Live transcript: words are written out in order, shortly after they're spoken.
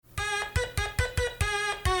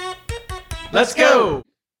Let's go!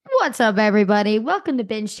 What's up, everybody? Welcome to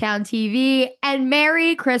Bingetown TV and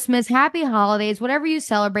Merry Christmas, Happy Holidays, whatever you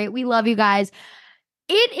celebrate. We love you guys.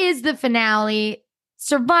 It is the finale,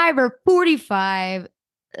 Survivor 45,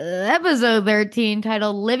 episode 13,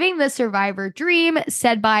 titled Living the Survivor Dream,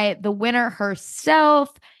 said by the winner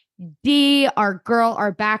herself, Dee, our girl,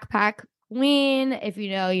 our backpack queen. If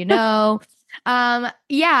you know, you know. I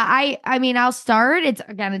mean, I'll start.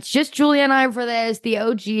 It's just Julia and I for this, the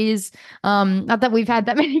OGs. Not that we've had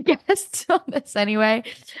that many guests on this anyway.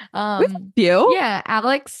 With you? Yeah,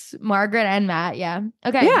 Alex, Margaret, and Matt. Yeah.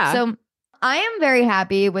 Okay. Yeah. So I am very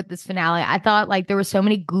happy with this finale. I thought like there were so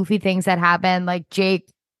many goofy things that happened, like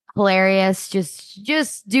Jake, hilarious,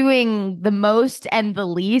 just doing the most and the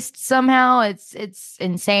least somehow. It's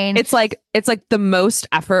insane. It's like the most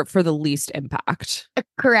effort for the least impact.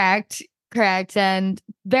 Correct. And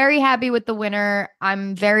very happy with the winner.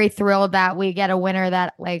 I'm very thrilled that we get a winner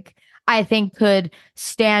that like I think could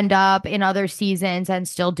stand up in other seasons and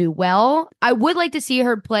still do well. I would like to see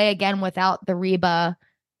her play again without the Reba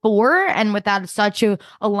 4 and without such a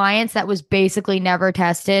alliance that was basically never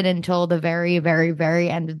tested until the very, very, very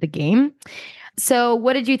end of the game. So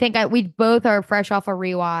what did you think? We both are fresh off a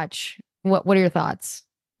rewatch. What are your thoughts?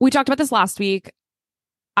 We talked about this last week.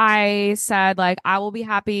 I said, like, I will be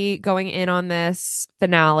happy going in on this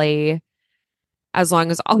finale as long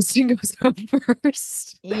as Austin goes home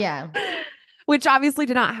first. Yeah. Which obviously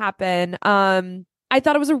did not happen. I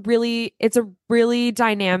thought it's a really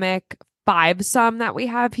dynamic five-some that we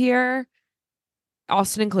have here.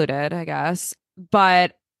 Austin included, I guess.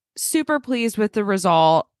 But super pleased with the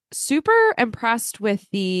result. Super impressed with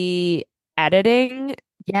the editing.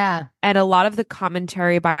 Yeah. And a lot of the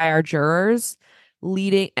commentary by our jurors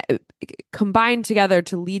combined together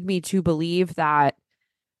to lead me to believe that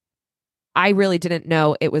I really didn't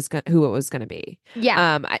know who it was going to be.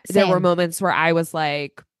 Yeah. There were moments where I was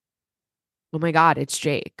like, oh my God, it's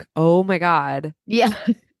Jake. Oh my God. Yeah.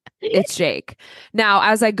 It's Jake. Now,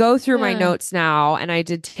 as I go through my notes now, and I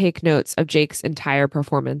did take notes of Jake's entire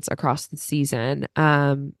performance across the season,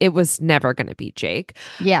 it was never going to be Jake.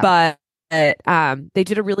 Yeah. But they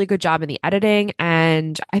did a really good job in the editing,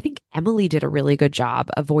 and I think Emily did a really good job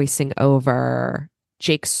of voicing over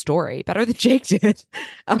Jake's story, better than Jake did.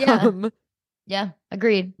 Yeah,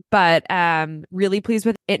 agreed. But really pleased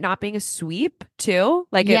with it not being a sweep too.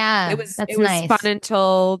 Like it was nice. fun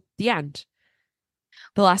until the end.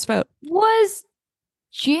 The last vote. Was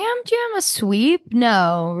Jam a sweep?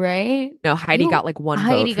 No, right? No, Heidi got like one vote.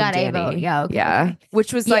 Heidi from got Danny. a vote. Yeah, okay, yeah. okay.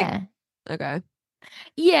 Which was like okay.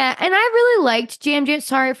 Yeah, and I really liked Jam.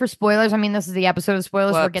 Sorry for spoilers. I mean, this is the episode of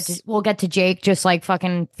spoilers. We'll get to Jake just like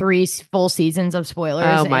fucking 3 full seasons of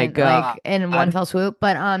spoilers. Oh my God. Like, in one fell swoop.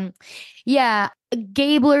 But yeah,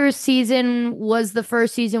 Gabler's season was the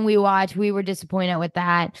first season we watched. We were disappointed with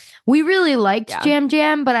that. We really liked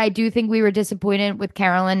Jam, but I do think we were disappointed with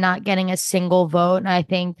Carolyn not getting a single vote. And I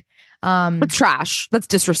think it's trash. That's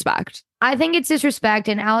disrespect. I think it's disrespect.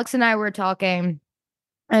 And Alex and I were talking.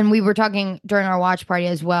 And we were talking during our watch party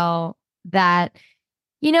as well that,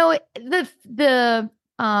 you know, the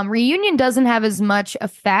reunion doesn't have as much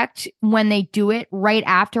effect when they do it right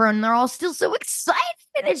after, and they're all still so excited.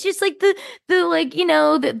 It's just like the like, you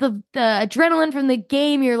know, the adrenaline from the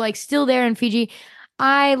game. You're like still there in Fiji.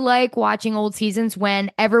 I like watching old seasons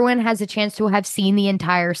when everyone has a chance to have seen the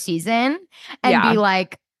entire season and be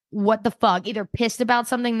like, what the fuck? Either pissed about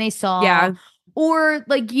something they saw, or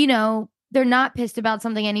like, you know, they're not pissed about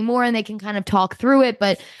something anymore and they can kind of talk through it,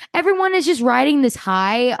 but everyone is just riding this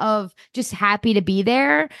high of just happy to be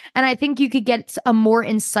there. And I think you could get a more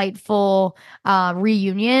insightful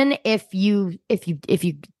reunion if you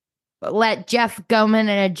let Jeff Goman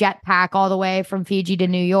in a jetpack all the way from Fiji to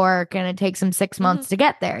New York and it takes him 6 months to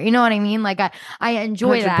get there. You know what I mean? Like I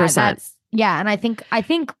enjoy 100%. that. And I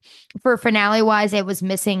think for finale wise, it was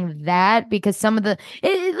missing that because some of the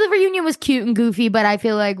reunion was cute and goofy, but I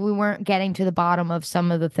feel like we weren't getting to the bottom of some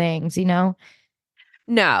of the things, you know?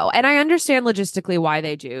 No, and I understand logistically why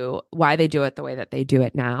they do it the way that they do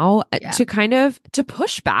it now to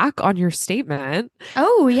push back on your statement.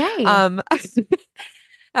 Oh, yay.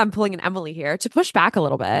 I'm pulling an Emily here to push back a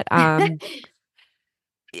little bit. I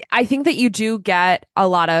think that you do get a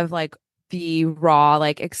lot of like the raw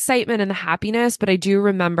like excitement and the happiness, but I do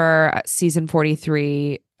remember season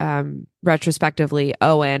 43 retrospectively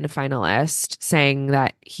Owen, finalist, saying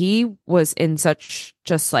that he was in such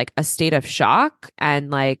just like a state of shock and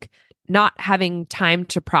like not having time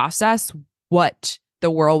to process what the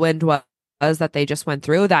whirlwind was that they just went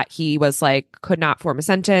through, that he was like could not form a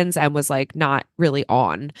sentence and was like not really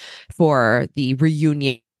on for the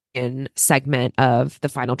reunion segment of the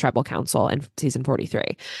final tribal council in season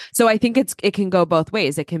 43. So I think it can go both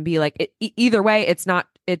ways. It can be like either way,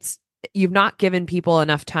 it's you've not given people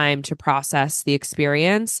enough time to process the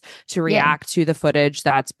experience, to Yeah. react to the footage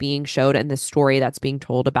that's being showed and the story that's being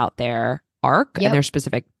told about their arc and Yep. their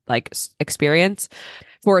specific like experience,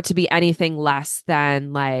 for it to be anything less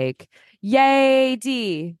than like, yay,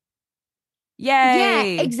 D, Yeah,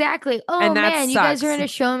 yay. exactly. Oh And that man, you guys are sucks. in a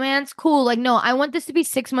showmance. Cool. Like, no, I want this to be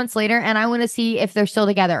 6 months later and I want to see if they're still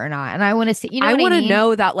together or not. And I want to see, you know I what I want to mean?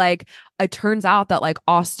 know that like it turns out that like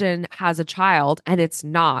Austin has a child and it's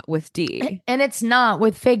not with D. And it's not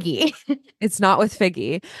with Figgy. It's not with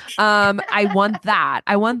Figgy. I want that.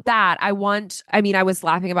 I want that. I mean, I was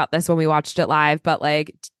laughing about this when we watched it live, but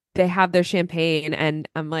like they have their champagne and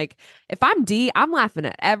I'm like, if I'm D, I'm laughing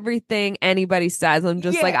at everything anybody says. I'm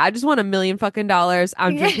just like, Yeah. I just want $1 million fucking dollars.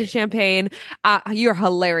 I'm Yeah. drinking champagne. You're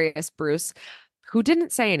hilarious, Bruce. Who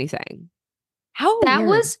didn't say anything? How That weird.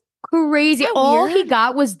 was crazy. How All he weird.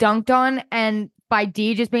 got was dunked on and by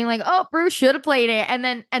D just being like, "Oh, Bruce should have played it." And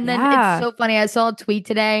then it's Yeah. so funny. I saw a tweet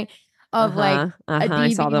today of like Uh-huh. a Uh-huh. I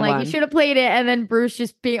D saw being the like, "You one. should have played it," and then Bruce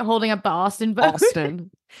just be holding up the Austin vote.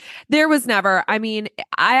 Austin. There was never, I mean,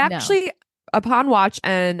 I No, actually, upon watch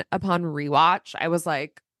and upon rewatch, I was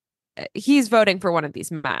like, he's voting for one of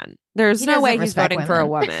these men. There's he no doesn't way he's respect voting for a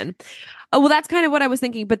women. woman. Oh, well, that's kind of what I was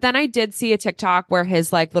thinking. But then I did see a TikTok where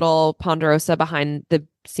his like little Ponderosa behind the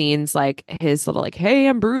scenes, like his little like, "Hey,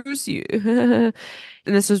 I'm Bruce. You," and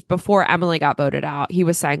this was before Emily got voted out. He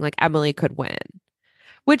was saying like Emily could win,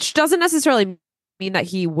 which doesn't necessarily mean that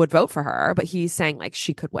he would vote for her, but he's saying like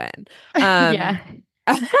she could win. Yeah.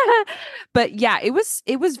 Um, but yeah, it was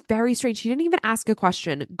very strange. He didn't even ask a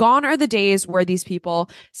question. Gone are the days where these people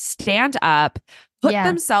stand up, put Yeah.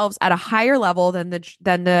 themselves at a higher level than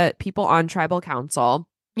the people on tribal council,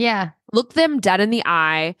 Yeah. look them dead in the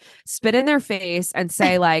eye, spit in their face, and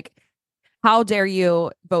say like, "How dare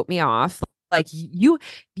you vote me off?" Like you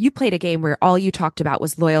played a game where all you talked about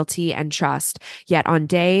was loyalty and trust. Yet on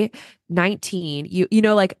day 19, you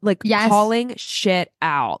know like Yes. calling shit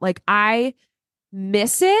out. Like I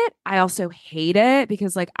miss it. I also hate it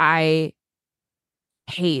because like I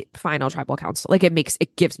hate final tribal council. Like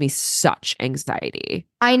it gives me such anxiety.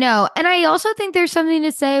 I know. And I also think there's something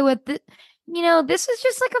to say with this is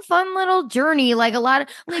just like a fun little journey. Like a lot of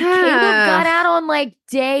like Caleb got out on like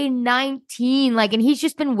day 19, like, and he's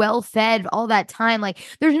just been well fed all that time. Like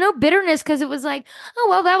there's no bitterness because it was like, oh,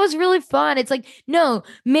 well, that was really fun. It's like, no,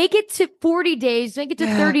 make it to 40 days, make it to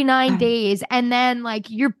 39 days. And then like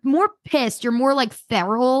you're more pissed, you're more like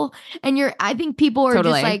feral. And I think people are just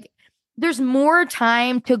Totally. like, there's more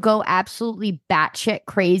time to go absolutely batshit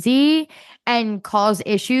crazy and cause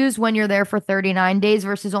issues when you're there for 39 days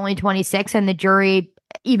versus only 26, and the jury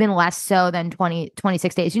even less so than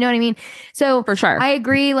 26 days. You know what I mean? So For sure. I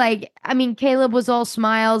agree. Like, I mean, Caleb was all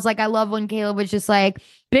smiles. Like, I love when Caleb was just like,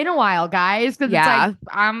 been a while, guys. Cause Yeah. it's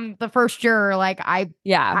like, I'm the first juror. Like,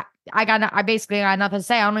 Yeah. I basically got nothing to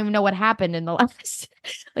say. I don't even know what happened in the last,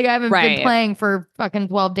 like, I haven't been Right. playing for fucking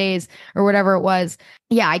 12 days or whatever it was.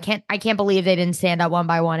 Yeah, I can't believe they didn't stand up one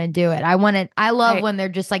by one and do it. I love when they're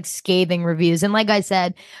just like scathing reviews. And like I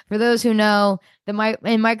said, for those who know,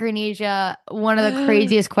 in Micronesia, one of the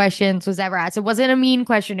craziest questions was ever asked. It wasn't a mean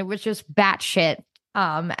question, it was just batshit.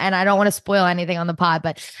 And I don't want to spoil anything on the pod,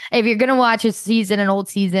 but if you're gonna watch an old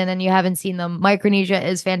season, and you haven't seen them, Micronesia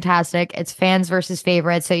is fantastic. It's fans versus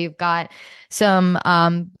favorites. So you've got some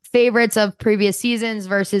favorites of previous seasons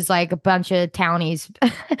versus like a bunch of townies.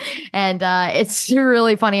 And it's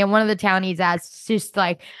really funny. And one of the townies asks just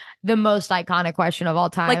like the most iconic question of all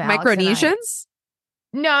time. Like Alex and I. Micronesians?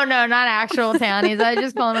 No, not actual townies. I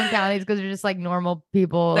just call them townies because they're just like normal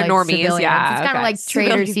people. They're like normies, civilians. yeah, It's kind of okay. like Trader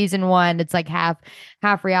Civilians. season 1. It's like half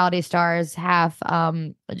reality stars, half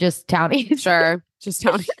just townies. Sure. Just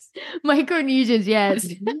townies. Micronesians, yes.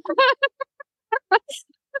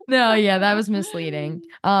 No, yeah, that was misleading.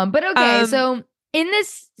 But okay, so in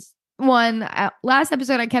this one last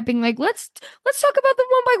episode, I kept being like, let's talk about them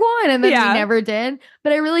one by one, and then we never did.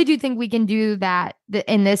 But I really do think we can do that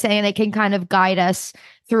in this, and it can kind of guide us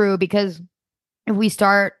through, because if we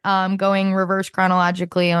start going reverse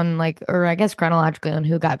chronologically on like, or I guess chronologically on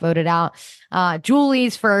who got voted out,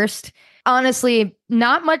 Julie's first. Honestly,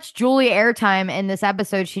 not much Julie airtime in this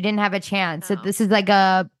episode. She didn't have a chance. No. So this is like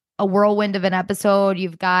a whirlwind of an episode.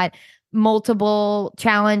 You've got multiple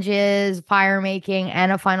challenges, fire making,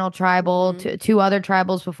 and a final tribal, two other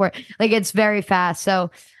tribals before. Like, it's very fast.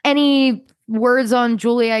 So any words on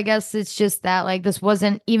Julie? I guess it's just that like this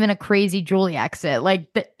wasn't even a crazy Julie exit.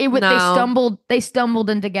 Like they stumbled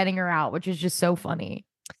into getting her out, which is just so funny.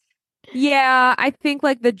 Yeah, I think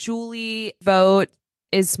like the Julie vote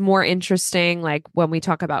is more interesting like when we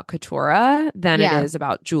talk about Katura than it Yeah. is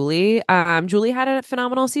about Julie. Julie had a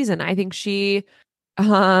phenomenal season. I think she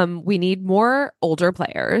we need more older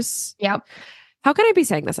players. Yep. How can I be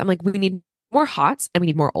saying this? I'm like, we need more hots and we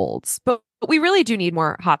need more olds. But we really do need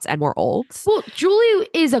more hots and more olds. Well, Julie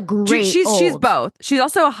is a great She's old. both. She's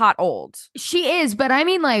also a hot old. She is, but I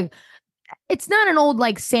mean, like, it's not an old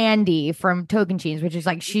like Sandy from Tocantins, which is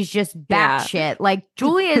like she's just Yeah. batshit. Like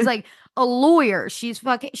Julia is like a lawyer. She's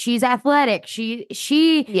athletic. She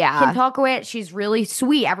can Yeah. talk away. She's really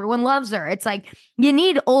sweet. Everyone loves her. It's like you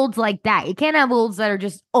need olds like that. You can't have olds that are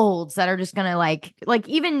just olds that are just gonna like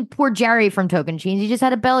even poor Jerry from Tocantins. He just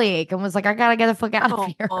had a bellyache and was like, I gotta get the fuck out of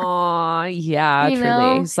here. Oh, yeah, You truly.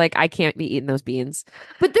 know? It's like I can't be eating those beans.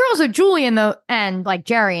 But they're also Julie and like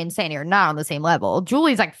Jerry and Sandy are not on the same level.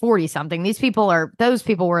 Julie's like 40 something. Those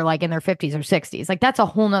people were like in their 50s or 60s. Like that's a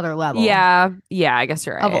whole nother level Yeah. Yeah, I guess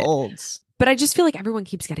you're of right. olds. But I just feel like everyone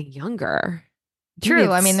keeps getting younger. Maybe True.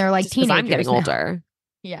 I it's mean, they're like just 'cause I'm getting teenagers now. older.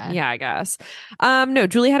 Yeah. Yeah, I guess. No,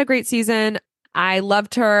 Julie had a great season. I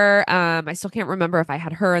loved her. I still can't remember if I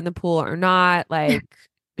had her in the pool or not. Like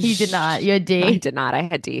You did not. You had D. I did not. I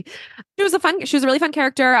had D. She was a really fun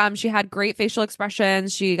character. She had great facial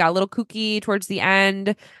expressions. She got a little kooky towards the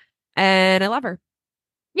end, and I love her.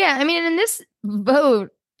 Yeah. I mean, and this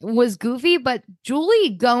vote was goofy, but Julie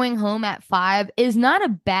going home at 5 is not a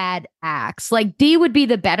bad axe. Like D would be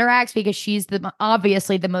the better axe because she's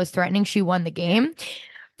obviously the most threatening. She won the game.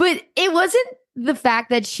 But it wasn't the fact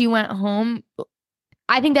that she went home.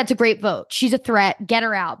 I think that's a great vote. She's a threat. Get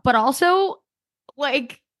her out. But also,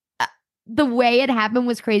 like, the way it happened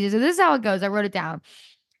was crazy. So this is how it goes. I wrote it down.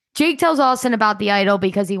 Jake tells Austin about the idol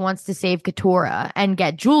because he wants to save Katura and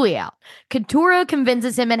get Julie out. Katura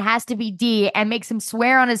convinces him it has to be D and makes him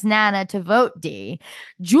swear on his nana to vote D.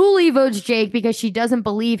 Julie votes Jake because she doesn't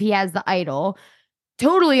believe he has the idol.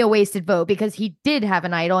 Totally a wasted vote because he did have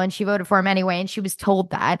an idol and she voted for him anyway, and she was told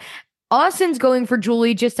that. Austin's going for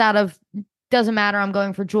Julie just out of doesn't matter, I'm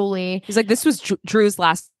going for Julie. He's like, this was Drew's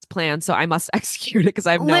last plan, so I must execute it because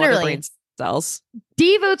I have no other brain cells.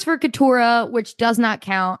 D votes for Katura, which does not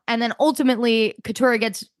count. And then ultimately, Katura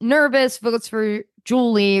gets nervous, votes for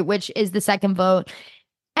Julie, which is the second vote.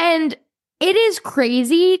 And it is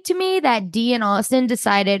crazy to me that D and Austin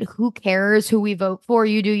decided, who cares who we vote for?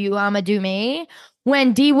 You do you, I'ma do me.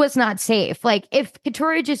 When D was not safe. Like, if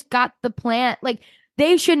Katura just got the plan, like,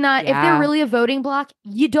 they should not, if they're really a voting block,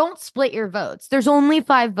 you don't split your votes. There's only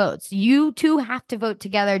 5 votes. You two have to vote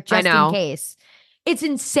together just in case. It's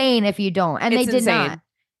insane if you don't. And they did not.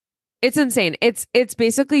 It's insane. It's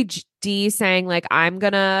basically D saying, like, I'm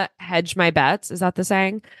gonna hedge my bets. Is that the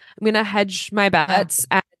saying? I'm gonna hedge my bets.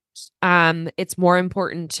 Yeah. And it's more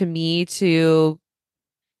important to me to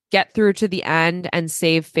get through to the end and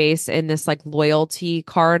save face in this like loyalty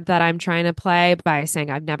card that I'm trying to play by saying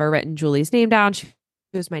I've never written Julie's name down. She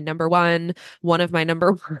was my one of my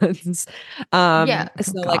number ones.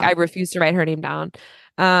 So like I refuse to write her name down.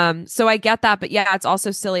 So I get that, but yeah, it's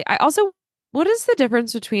also silly. What is the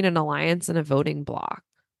difference between an alliance and a voting block?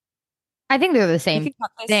 I think they're the same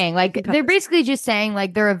thing. Like they're basically just saying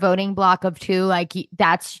like they're a voting block of 2. Like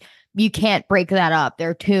you can't break that up. There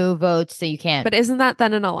are 2 votes, so you can't. But isn't that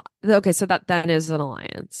then okay? So that then is an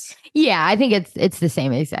alliance. Yeah, I think it's the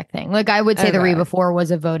same exact thing. Like I would say the Reba 4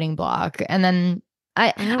 was a voting block, and then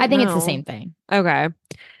I think it's the same thing. Okay.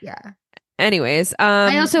 Yeah. Anyways,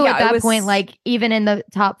 I also at that point, like even in the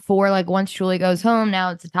top 4, like once Julie goes home, now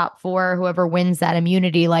it's the top 4. Whoever wins that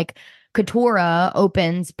immunity, like Katura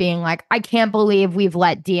opens being like, I can't believe we've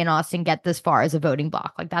let D and Austin get this far as a voting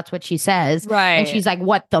block. Like that's what she says. Right. And she's like,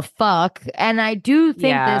 what the fuck? And I do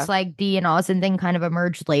think this like D and Austin thing kind of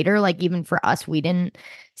emerged later. Like even for us, we didn't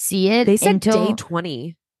see it. They said day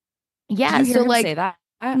 20. Yeah. So like say that?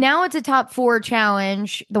 Now it's a top 4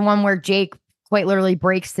 challenge, the one where Jake quite literally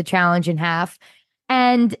breaks the challenge in half.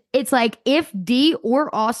 And it's like, if D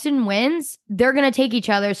or Austin wins, they're going to take each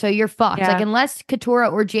other. So you're fucked. Yeah. Like, unless Katura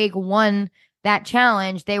or Jake won that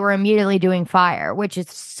challenge, they were immediately doing fire, which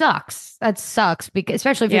sucks. That sucks, because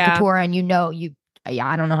especially if you're Katura and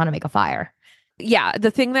I don't know how to make a fire. Yeah. The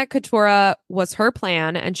thing that Katura was her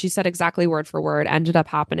plan, and she said exactly word for word, ended up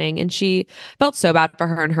happening. And she felt so bad for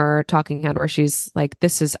her in her talking head where she's like,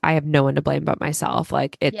 I have no one to blame but myself.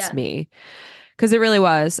 Like, it's me. Because it really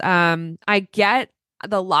was. I get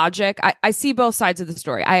the logic. I see both sides of the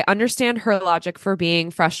story. I understand her logic for being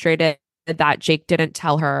frustrated that Jake didn't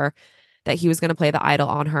tell her that he was going to play the idol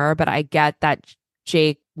on her. But I get that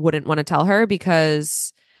Jake wouldn't want to tell her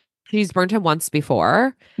because she's burnt him once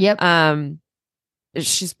before. Yep.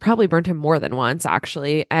 she's probably burned him more than once,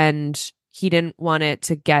 actually. And he didn't want it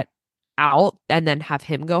to get out and then have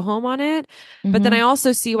him go home on it. But then I Mhm.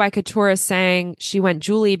 also see why Katurah is saying she went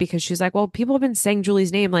Julie, because she's like, well, people have been saying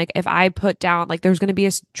Julie's name. Like, if I put down, like, there's going to be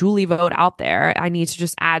a Julie vote out there, I need to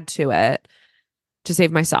just add to it to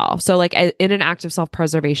save myself. So, like, in an act of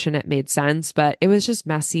self-preservation, it made sense, but it was just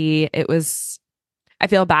messy. I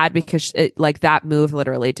feel bad because like, that move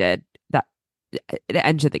literally did that. It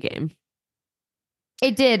ended the game.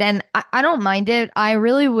 It did, and I don't mind it. I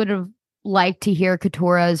really would have liked to hear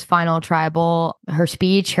Katurah's final tribal, her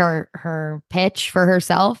speech, her pitch for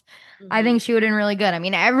herself. I Mhm. think she would have been really good. I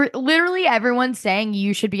mean, literally everyone saying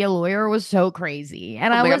you should be a lawyer was so crazy,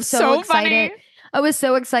 and Oh I my God, was so so excited. funny. I was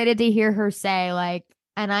so excited to hear her say like,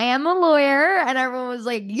 "And I am a lawyer," and everyone was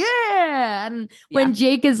like, "Yeah!" And Yeah. when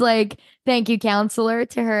Jake is like, "Thank you, counselor,"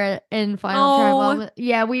 to her in final Oh, tribal,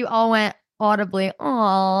 yeah, we all went audibly,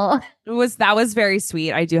 "Oh." that was very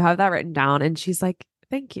sweet. I do have that written down. And she's like,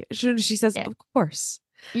 thank you. She says, Yeah. of course.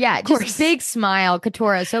 Yeah, Of just course. big smile.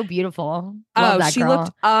 Katora, so beautiful. Love Oh, that she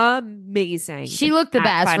looked girl. amazing She looked the at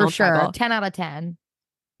best for Final sure. Tribal. 10 out of 10.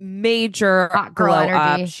 Major Hot girl glow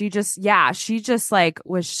up. energy. She just like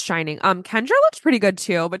was shining. Kendra looked pretty good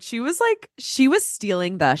too, but she was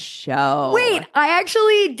stealing the show. Wait, I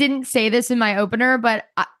actually didn't say this in my opener, but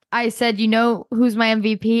I said, you know who's my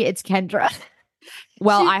MVP? It's Kendra.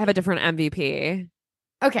 Well, She I have a different MVP.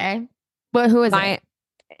 okay. But who is it? My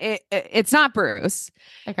it's not Bruce.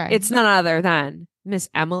 Okay. It's none other than Miss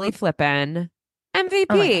Emily Flippin, Oh my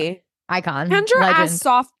god. MVP. Icon.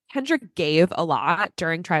 Legend. Kendra gave a lot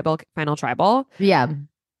during final tribal, Yeah.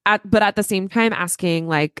 but at the same time asking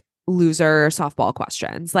like loser softball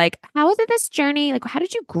questions. Like, how was it this journey? Like, how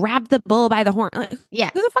did you grab the bull by the horn? Like, Yeah.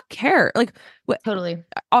 who the fuck care? Like, what? Totally.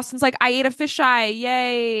 Austin's like, I ate a fisheye,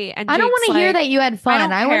 yay. And I don't want Jake's to hear like, that you had I fun.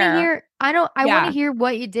 don't I want to care. hear I want to Yeah, hear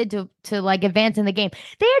what you did to like advance in the game.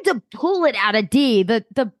 They had to pull it out of D, the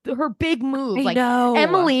her big move. I Like know.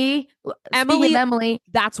 Emily, speaking of Emily, Emily,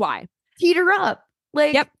 that's why. teed her up.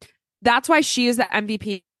 Yep. Like, That's why she is the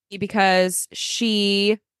MVP, because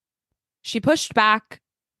she pushed back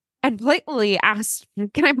and blatantly asked,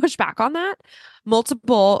 can I push back on that?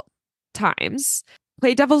 Multiple times.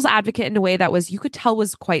 Play devil's advocate in a way that was, you could tell,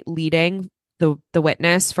 was quite leading the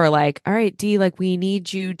witness for like, all right, D, like, we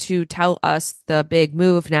need you to tell us the big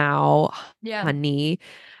move now, yeah. honey.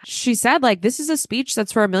 She said, like, this is a speech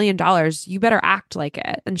that's for $1 million. You better act like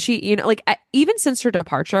it. And she, like, even since her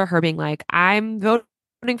departure, her being like, I'm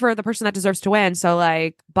voting for the person that deserves to win. So,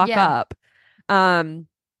 like, buck Yeah. up.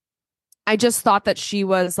 I just thought that she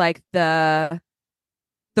was like the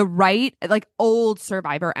right, like, old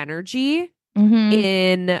survivor energy Mm-hmm.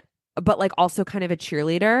 in, but like also kind of a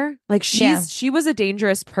cheerleader. Like, Yeah. she was a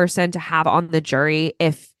dangerous person to have on the jury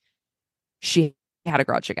if she had a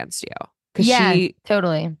grudge against you. Because Yeah,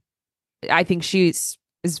 totally. I think is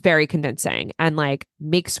very convincing and like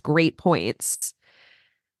makes great points.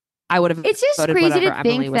 I would have It's just voted crazy whatever to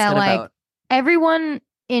Emily think was that going to like vote. everyone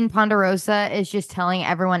in Ponderosa is just telling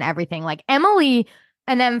everyone everything. Like Emily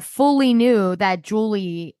and then fully knew that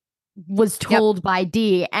Julie was Yep. told by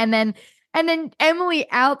D, and then Emily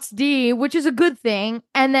outs D, which is a good thing.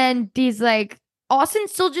 And then D's like, Austin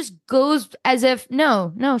still just goes as if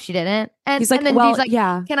no, she didn't. He's like, And then well, D's like,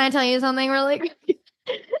 yeah. can I tell you something really quick?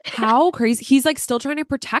 How crazy. He's like still trying to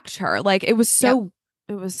protect her. Like, it was Yep. so,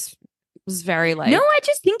 it was very No, like, I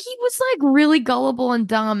just think he was like really gullible and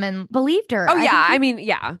dumb and believed her. oh I yeah. think I mean,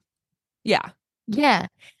 yeah. Yeah. yeah.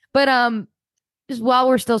 But just while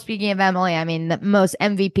we're still speaking of Emily, I mean the most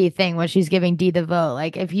MVP thing was she's giving D the vote.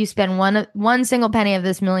 Like if you spend one single penny of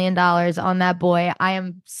this $1 million on that boy, I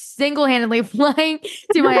am single-handedly flying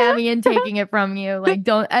to Miami and taking it from you. Like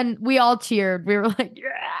don't and we all cheered. We were like, yeah.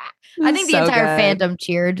 I think the So entire good. fandom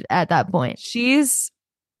cheered at that point.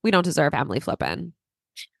 We don't deserve Emily Flippin.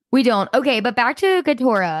 We don't. Okay, but back to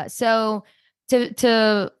Katora. So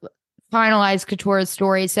to finalize Katora's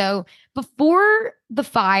story. So before the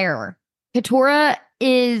fire, Katora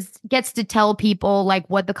gets to tell people like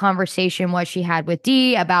what the conversation was she had with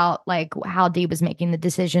D about like how D was making the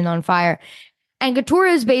decision on fire. And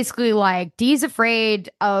Katora is basically like, Dee's afraid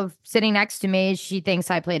of sitting next to me. She thinks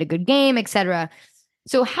I played a good game, etc.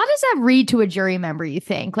 So how does that read to a jury member, you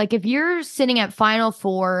think? Like if you're sitting at Final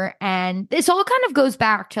Four and this all kind of goes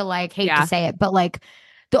back to like, hate to Yeah. say it, but like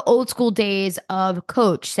the old school days of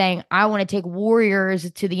coach saying, I want to take Warriors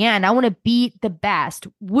to the end. I want to beat the best.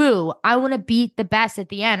 Woo. I want to beat the best at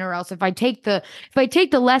the end. Or else if I take the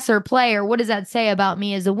lesser player, what does that say about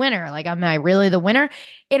me as a winner? Like, am I really the winner?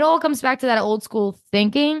 It all comes back to that old school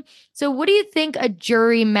thinking. So what do you think a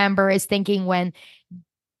jury member is thinking when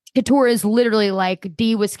Couture is literally like,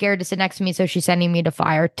 D was scared to sit next to me, so she's sending me to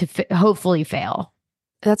fire to hopefully fail.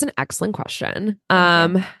 That's an excellent question.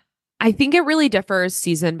 Thank you. I think it really differs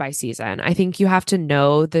season by season. I think you have to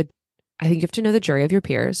know the jury of your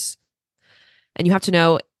peers, and you have to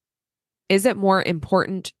know, is it more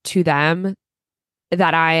important to them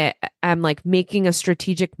that I am like making a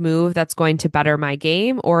strategic move that's going to better my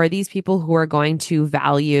game, or are these people who are going to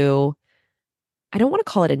value, I don't want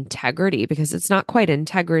to call it integrity because it's not quite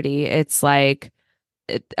integrity. It's like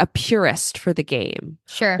a purist for the game,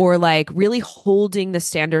 Sure. or like really holding the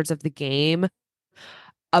standards of the game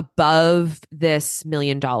above this $1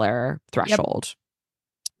 million threshold,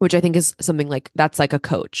 which I think is something like that's like a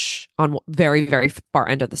coach on very, very far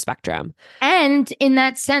end of the spectrum. And in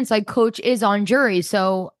that sense, like Coach is on jury.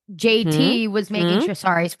 So JT was making sure,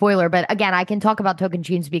 sorry, spoiler, but again, I can talk about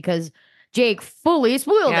Tocantins because Jake fully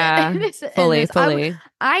spoiled it. Fully.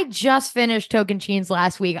 I just finished Tocantins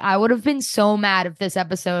last week. I would have been so mad if this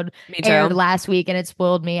episode Me too. aired last week and it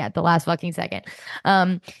spoiled me at the last fucking second.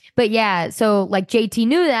 But yeah, so like JT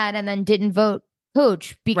knew that and then didn't vote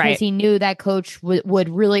Coach because he knew that Coach would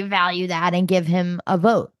really value that and give him a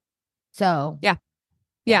vote. So yeah.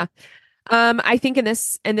 I think in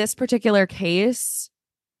this particular case,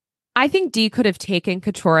 I think D could have taken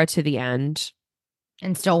Katurah to the end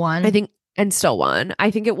and still won. I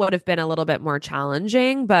think it would have been a little bit more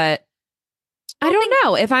challenging, but I don't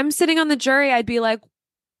know. If I'm sitting on the jury, I'd be like,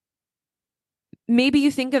 maybe you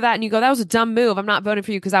think of that and you go, that was a dumb move. I'm not voting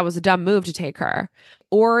for you because that was a dumb move to take her.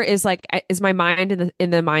 Or is my mind in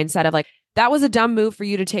the mindset of like, that was a dumb move for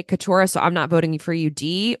you to take Katurah, so I'm not voting for you,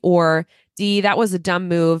 D, or D, that was a dumb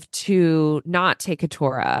move to not take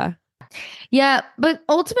Katurah. Yeah, but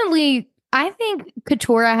ultimately, I think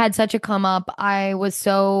Katurah had such a come up. I was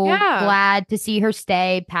so glad to see her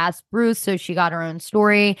stay past Bruce, so she got her own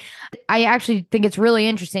story. I actually think it's really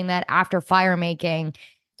interesting that after fire making,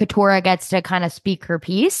 Katurah gets to kind of speak her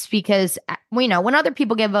piece because we know when other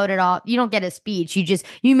people get voted off, you don't get a speech.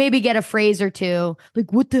 You maybe get a phrase or two,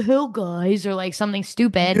 like, what the hell, guys, or like something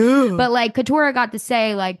stupid. Yeah. But like Katurah got to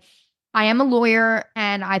say, like, I am a lawyer,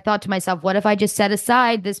 and I thought to myself, what if I just set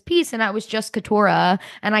aside this piece and I was just Katurah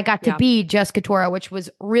and I got to be just Katurah, which was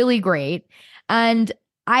really great. And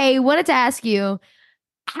I wanted to ask you,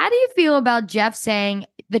 how do you feel about Jeff saying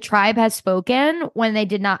the tribe has spoken when they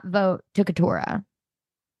did not vote to Katurah?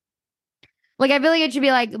 Like, I feel like it should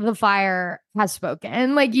be like the fire has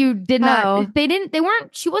spoken. Like, you did not,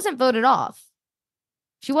 she wasn't voted off.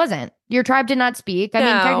 She wasn't. Your tribe did not speak. I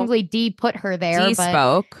mean, technically D put her there. D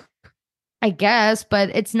spoke. I guess, but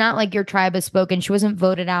it's not like your tribe has spoken. She wasn't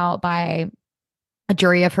voted out by a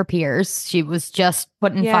jury of her peers. She was just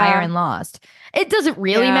put in fire and lost. It doesn't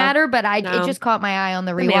really matter, but it just caught my eye on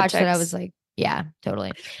the rewatch that I was like, yeah,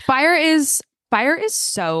 totally. Fire is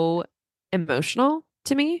so emotional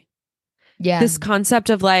to me. Yeah. This concept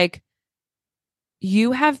of like,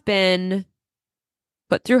 you have been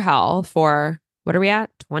put through hell for, what are we at?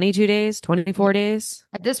 22 days, 24 days?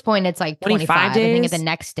 At this point, it's like 25 days. I think the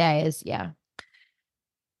next day is,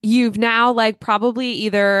 You've now like probably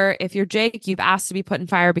either, if you're Jake, you've asked to be put in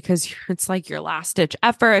fire because it's like your last ditch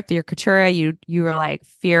effort. If you're Katurah, you are like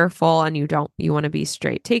fearful and you want to be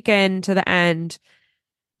straight taken to the end.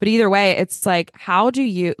 But either way, it's like, how do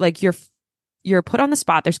you, like, you're put on the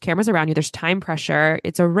spot. There's cameras around you. There's time pressure.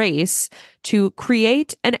 It's a race to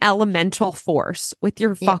create an elemental force with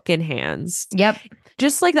your fucking hands. Yep.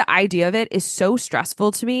 Just like the idea of it is so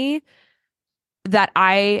stressful to me that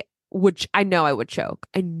I know I would choke.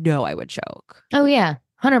 I know I would choke. Oh yeah.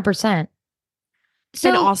 100%. So,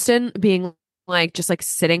 and Austin being like, just like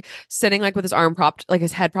sitting like with his arm propped, like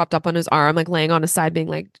his head propped up on his arm, like laying on his side, being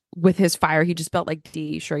like, with his fire, he just felt like,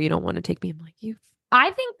 D, sure you don't want to take me? I'm like,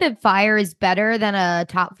 I think that fire is better than a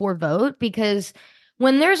top 4 vote because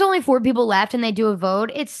when there's only 4 people left and they do a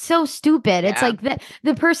vote, it's so stupid. It's like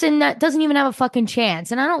the person that doesn't even have a fucking chance.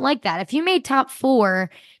 And I don't like that. If you made top 4,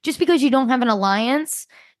 just because you don't have an alliance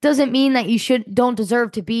doesn't mean that you don't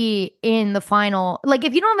deserve to be in the final. Like,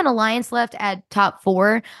 if you don't have an alliance left at top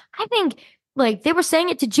 4, I think, like, they were saying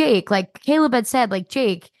it to Jake. Like Caleb had said, like,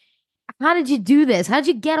 Jake, how did you do this? How did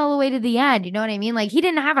you get all the way to the end? You know what I mean? Like, he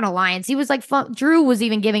didn't have an alliance. He was like, Drew was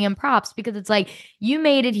even giving him props because it's like, you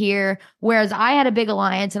made it here, whereas I had a big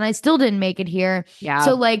alliance and I still didn't make it here. Yeah.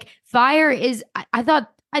 So like, fire is,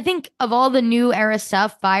 I think of all the new era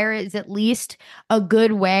stuff, fire is at least a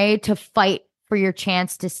good way to fight for your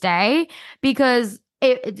chance to stay because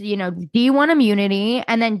D won immunity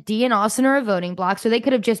and then D and Austin are a voting block. So they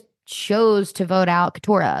could have just chose to vote out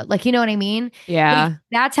Katora. Like, you know what I mean? Like, Yeah.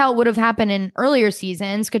 that's how it would have happened in earlier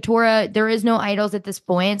seasons. Katora, there is no idols at this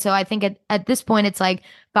point. So I think at this point, it's like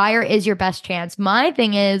fire is your best chance. My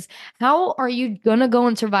thing is, how are you going to go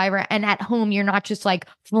in Survivor and at home, you're not just like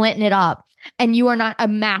flinting it up and you are not a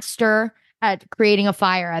master at creating a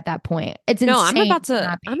fire at that point? It's No, insane.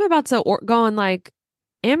 I'm about to go on like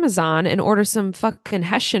Amazon and order some fucking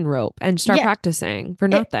Hessian rope and start Yeah. practicing for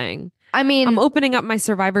nothing. I I'm mean, opening up my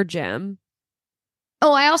Survivor gym.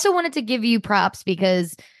 oh, I also wanted to give you props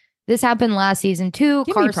because this happened last season too.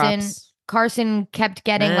 Give me props. Carson kept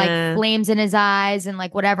getting like Nah. flames in his eyes and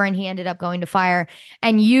like whatever, and he ended up going to fire.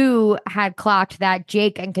 And you had clocked that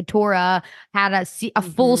Jake and Katora had a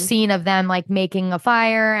full Mhm. scene of them like making a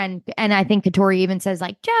fire, and I think Katora even says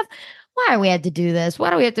like, Jeff, why do we have to do this? Why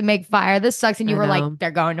do we have to make fire? This sucks. And you I were like, know.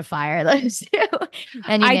 they're going to fire. Let's do.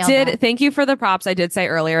 And you I nailed did. that. Thank you for the props. I did say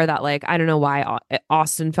earlier that like I don't know why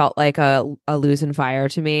Austin felt like a losing fire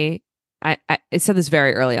to me. I said this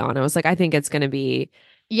very early on. I was like, I think it's going to be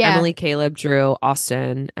Yeah. Emily, Caleb, Drew,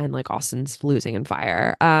 Austin, and like Austin's losing in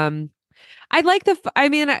fire. I like I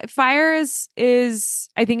mean, fire is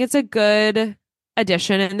I think it's a good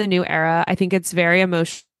addition in the new era. I think it's very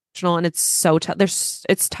emotional and it's so tough.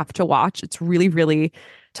 It's tough to watch. It's really, really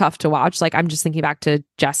tough to watch. Like I'm just thinking back to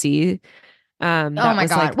Jesse. Oh That my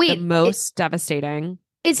was God. like the Wait, most devastating.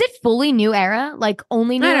 is it fully new era? Like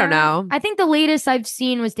only new I don't era? know. I think the latest I've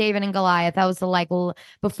seen was David and Goliath. That was the like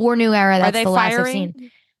before new era. Are That's they the last I've firing?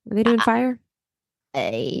 seen. Are they doing fire?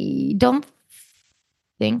 I don't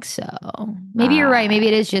think so. Maybe you're right. Maybe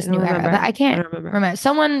it is I just don't new era, remember. but I I can't don't remember. remember.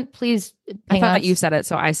 Someone please I ping thought you us. said it,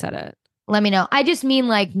 so I said it. Let me know. I just mean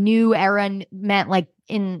like new era meant like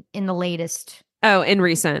in the latest Oh, in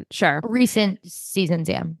recent, sure. recent seasons.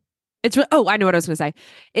 Yeah. Oh, I know what I was going to say.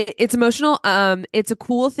 It's emotional. It's a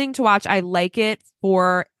cool thing to watch. I like it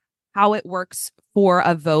for how it works for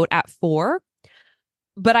a vote at 4,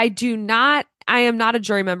 but I am not a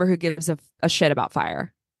jury member who gives a shit about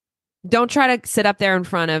fire. Don't try to sit up there in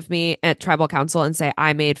front of me at tribal council and say,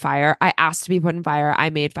 I made fire. I asked to be put in fire. I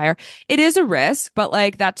made fire. It is a risk, but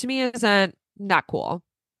like that to me isn't not cool.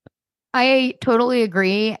 I totally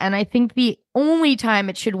agree. And I think the only time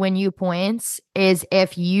it should win you points is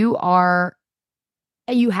if you have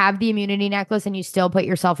the immunity necklace and you still put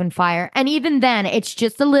yourself in fire. And even then, it's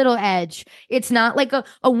just a little edge. It's not like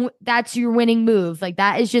that's your winning move. Like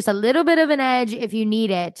that is just a little bit of an edge if you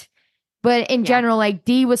need it. But in general, like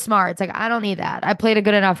D was smart. It's like, I don't need that. I played a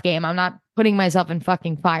good enough game. I'm not putting myself in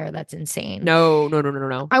fucking fire. That's insane. No.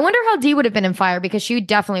 I wonder how D would have been in fire because she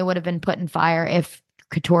definitely would have been put in fire if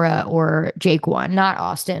Katora or Jake won. Not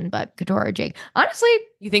Austin, but Katora or Jake. Honestly,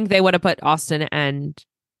 You think they would have put Austin and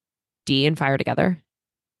D in fire together?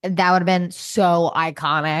 that would have been so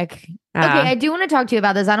iconic. Okay, I do want to talk to you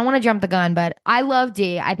about this. I don't want to jump the gun, but I love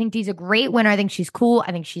D. I think D's a great winner. I think she's cool.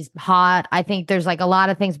 I think she's hot. I think there's like a lot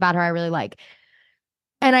of things about her I really like.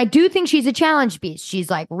 And I do think she's a challenge beast. She's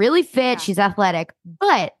like really fit. She's athletic.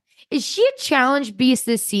 But is she a challenge beast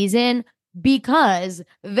this season? Because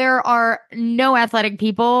there are no athletic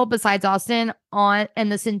people besides Austin on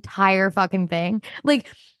and this entire fucking thing. Like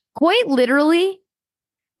quite literally,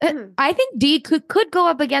 I think D could go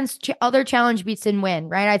up against other challenge beats and win,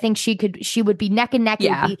 right? I think she would be neck and neck.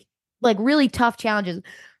 Yeah. It would be like really tough challenges.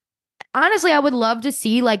 Honestly, I would love to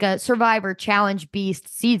see like a Survivor Challenge Beast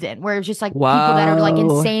season where it's just like people that are like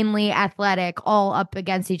Whoa. insanely athletic all up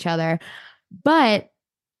against each other. But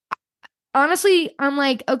honestly, I'm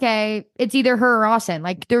like, okay, it's either her or Austin.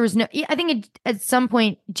 Like there was no, I think at some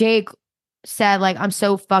point Jake said like, I'm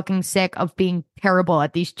so fucking sick of being terrible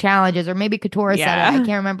at these challenges, or maybe Katora said it. I can't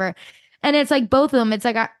remember. And it's like both of them. It's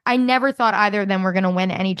like I never thought either of them were going to win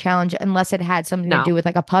any challenge unless it had something to do with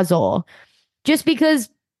like a puzzle. Just because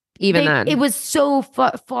even then it was so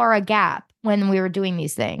far a gap when we were doing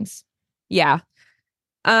these things. Yeah.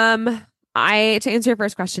 To answer your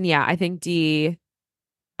first question, yeah, I think D's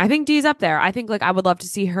up there. I think like I would love to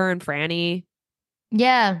see her and Franny.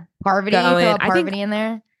 Yeah, Parvati. Throw a Parvati in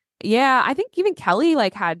there. Yeah, I think even Kelly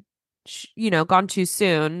like had gone too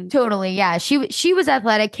soon. Totally. Yeah. She was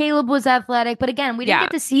athletic. Caleb was athletic. But again, we didn't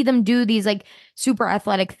get to see them do these like super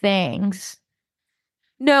athletic things.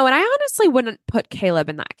 No, and I honestly wouldn't put Caleb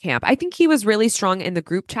in that camp. I think he was really strong in the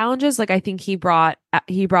group challenges. Like I think he brought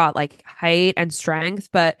like height and strength,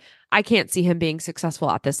 but I can't see him being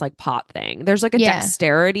successful at this like pot thing. There's like a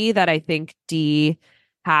dexterity that I think D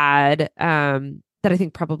had that I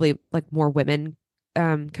think probably like more women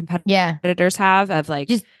competitors have of like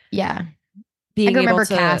just being I can remember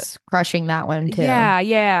Cass crushing that one too.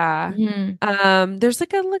 Yeah. Mm-hmm. There's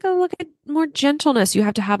like a more gentleness you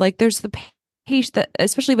have to have. Like there's the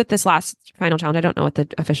especially with this last final challenge, I don't know what the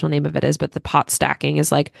official name of it is, but the pot stacking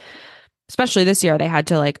is like, especially this year, they had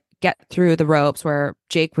to like get through the ropes where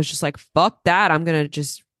Jake was just like, fuck that. I'm going to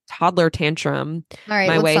just toddler tantrum All right,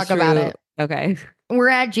 my let's way talk through. about it. Okay. We're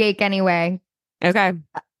at Jake anyway. Okay.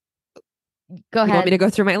 Go You want ahead. me to go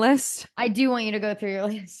through my list? I do want you to go through your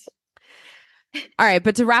list. All right.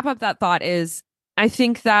 But to wrap up that thought is, I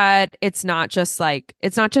think that it's not just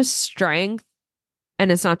strength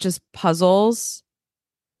and it's not just puzzles.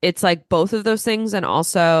 It's like both of those things and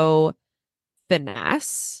also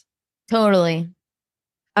finesse. Totally.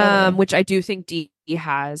 Which I do think Dee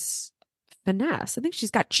has finesse. I think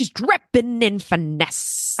she's dripping in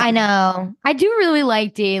finesse. I know. I do really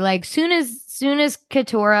like Dee. Like soon as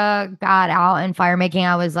Katura got out and fire making,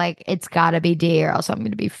 I was like, it's gotta be Dee or else I'm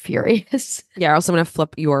gonna be furious. Yeah, or else I'm gonna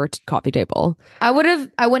flip your coffee table. I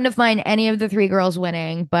wouldn't have minded any of the 3 girls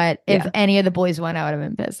winning, but if any of the boys won, I would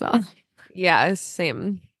have been pissed off. Yeah,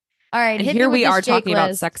 same. All right, And here we are talking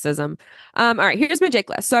about sexism. All right, here's my Jake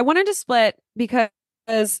list. So I wanted to split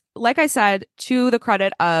because, like I said, to the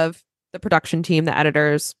credit of the production team, the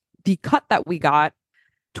editors, the cut that we got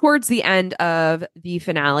towards the end of the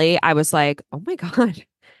finale, I was like, oh my God,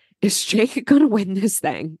 is Jake gonna win this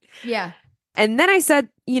thing? Yeah. And then I said,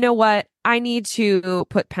 you know what? I need to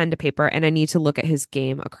put pen to paper and I need to look at his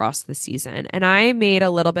game across the season. And I made a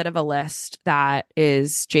little bit of a list that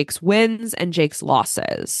is Jake's wins and Jake's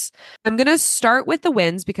losses. I'm going to start with the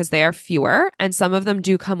wins because they are fewer. And some of them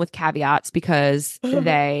do come with caveats because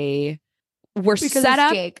they were set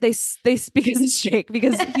up. Jake. They because it's Jake,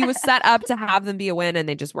 because he was set up to have them be a win and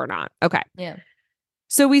they just were not. Okay. Yeah.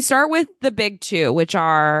 So we start with the big 2, which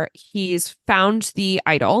are he's found the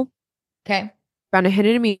idol. Okay. Found a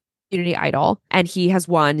hidden immunity idol, and he has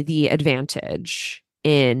won the advantage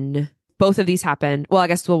in both of these happened. Well, I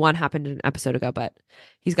guess the one happened an episode ago, but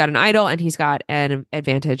he's got an idol and he's got an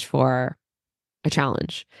advantage for a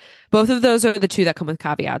challenge. Both of those are the 2 that come with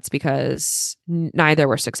caveats because neither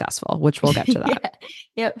were successful, which we'll get to that. Yeah.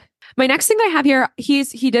 Yep. My next thing I have here, he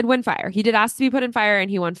did win fire. He did ask to be put in fire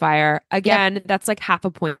and he won fire. Again, that's like half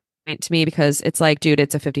a point to me because it's like, dude,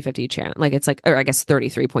 it's a 50-50 chance. Like it's like, or I guess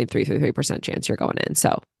 33.333% chance you're going in.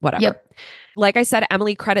 So whatever. Yep. Like I said,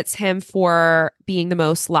 Emily credits him for being the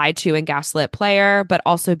most lied to and gaslit player, but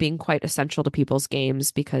also being quite essential to people's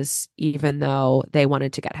games because even though they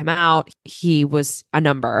wanted to get him out, he was a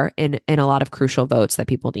number in a lot of crucial votes that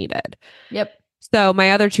people needed. Yep. So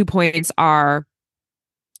my other 2 points are,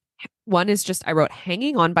 one is just, I wrote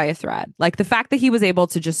hanging on by a thread. Like the fact that he was able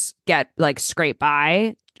to just get like scrape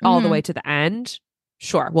by all the way to the end.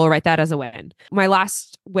 Sure. We'll write that as a win. My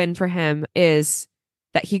last win for him is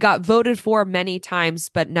that he got voted for many times,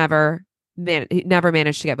 but never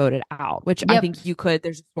managed to get voted out, which I think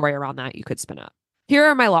there's a story around that you could spin up. Here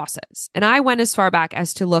are my losses. And I went as far back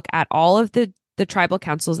as to look at all of the tribal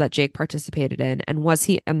councils that Jake participated in. And was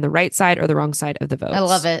he on the right side or the wrong side of the votes? I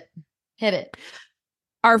love it. Hit it.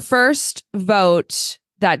 Our first vote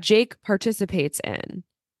that Jake participates in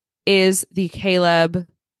is the Caleb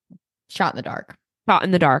shot in the dark. Shot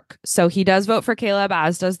in the dark. So he does vote for Caleb,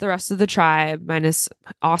 as does the rest of the tribe, minus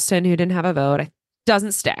Austin, who didn't have a vote.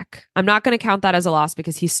 Doesn't stick. I'm not going to count that as a loss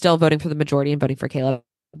because he's still voting for the majority and voting for Caleb.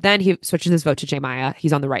 Then he switches his vote to Jemaya.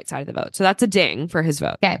 He's on the right side of the vote. So that's a ding for his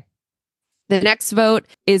vote. Okay. The next vote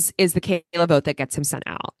is the Caleb vote that gets him sent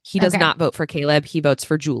out. He does not vote for Caleb. He votes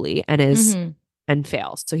for Julie and and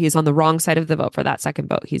fails. So he's on the wrong side of the vote for that second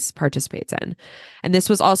vote he participates in. And this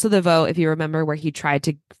was also the vote, if you remember, where he tried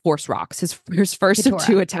to force rocks. His first Katurah. of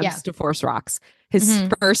 2 attempts to force rocks. His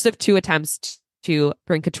first of 2 attempts to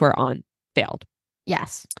bring Katurah on failed.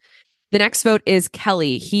 Yes. The next vote is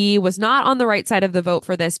Kelly. He was not on the right side of the vote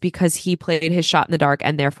for this because he played his shot in the dark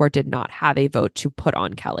and therefore did not have a vote to put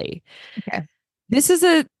on Kelly. Okay. This is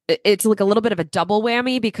it's like a little bit of a double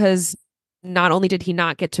whammy because not only did he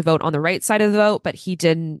not get to vote on the right side of the vote, but he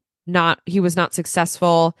was not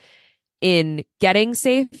successful in getting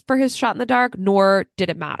safe for his shot in the dark, nor did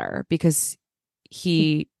it matter because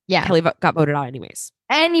Kelly got voted out anyways.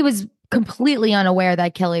 And he was completely unaware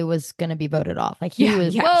that Kelly was going to be voted off. Like he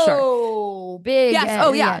was, big.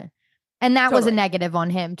 Yes. And that was a negative on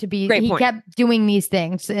him to be, Great he point. kept doing these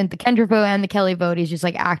things. And the Kendra vote and the Kelly vote, he's just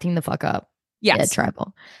like acting the fuck up. Yes. Yeah,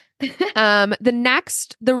 tribal.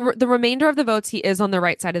 The remainder of the votes, he is on the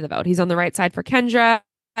right side of the vote. He's on the right side for Kendra,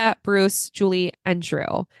 Bruce, Julie, and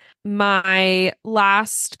Drew. My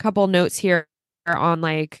last couple notes here on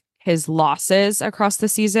like his losses across the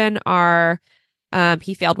season are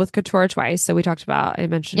he failed with Katurah twice. So I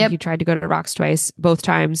mentioned he tried to go to Rocks twice. Both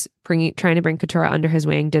times trying to bring Katurah under his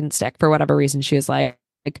wing didn't stick for whatever reason. She was like,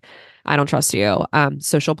 like, I don't trust you.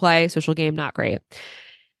 Social play, social game, not great.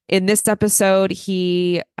 In this episode,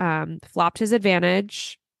 he flopped his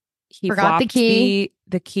advantage. He Forgot the flopped key.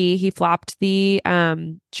 the key. He flopped the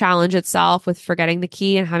challenge itself with forgetting the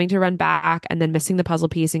key and having to run back and then missing the puzzle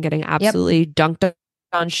piece and getting Yep. absolutely dunked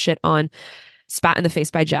on, shit on, spat in the face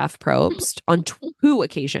by Jeff Probst on 2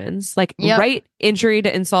 occasions. Like Yep. right injury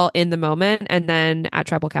to insult in the moment and then at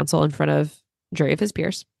tribal council in front of jury of his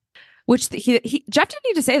peers. Which he Jeff didn't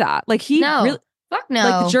need to say that. Like No. really, Fuck no.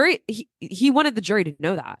 like the jury, he wanted the jury to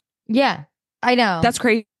know that. Yeah, I know. That's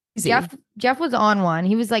crazy. Jeff was on one.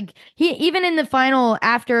 He was like, he even in the final,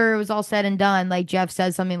 after it was all said and done, like Jeff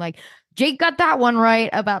says something like, Jake got that one right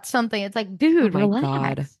about something. It's like, dude, Oh my relax.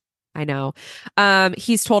 God. I know.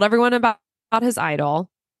 He's told everyone about his idol.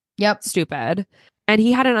 Yep. Stupid. And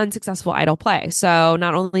he had an unsuccessful idol play. So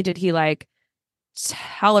not only did he like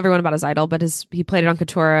tell everyone about his idol, but he played it on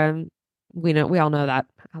Katurah, and we all know that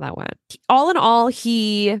how that went. All in all,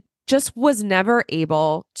 he just was never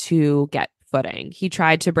able to get footing. He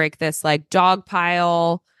tried to break this like dog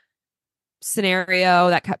pile scenario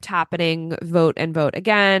that kept happening, vote and vote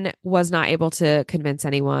again, was not able to convince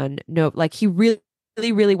anyone. No, like he really,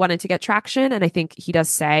 really wanted to get traction. And I think he does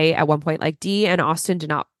say at one point, like Dee and Austin did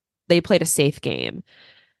not, they played a safe game.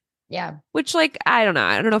 Yeah. Which, like, I don't know.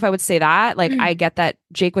 I don't know if I would say that. Like, I get that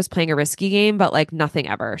Jake was playing a risky game, but like nothing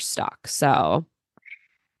ever stuck. So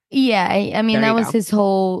yeah, I mean, that was go. his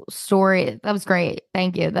whole story. That was great.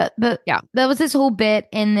 Thank you. That was his whole bit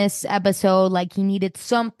in this episode. Like he needed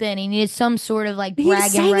something. He needed some sort of like bragging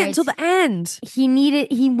He's saying rights. it until the end.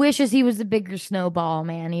 He wishes he was the bigger snowball,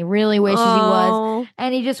 man. He really wishes he was.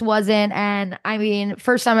 And he just wasn't. And I mean,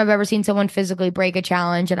 first time I've ever seen someone physically break a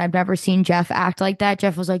challenge, and I've never seen Jeff act like that.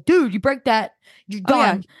 Jeff was like, dude, you break that, you're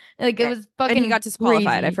done. Yeah. Like it was fucking And he got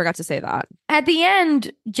disqualified. crazy. I forgot to say that. At the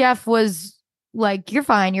end, Jeff was like, you're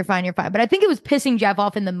fine. But I think it was pissing Jeff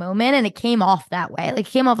off in the moment, and it came off that way. Like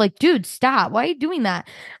it came off like, dude, stop. Why are you doing that?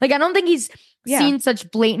 Like I don't think he's seen such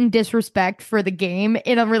blatant disrespect for the game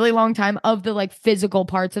in a really long time of the like physical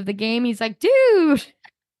parts of the game. He's like, dude,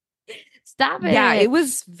 stop it. Yeah, it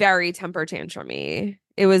was very temper tantrum-y.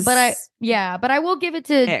 It was, but I will give it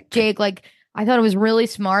to Jake. Like I thought it was really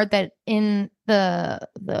smart that in the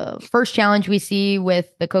first challenge we see with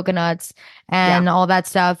the coconuts and all that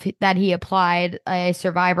stuff, that he applied a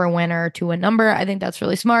survivor winner to a number. I think that's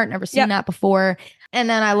really smart. Never seen that before. And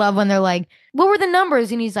then I love when they're like, what were the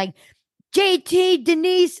numbers? And he's like, JT,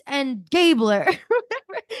 Denise, and Gabler.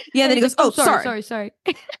 Yeah, then he goes, oh, sorry.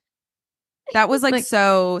 That was like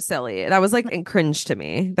so silly. That was like cringe to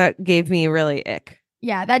me. That gave me really ick.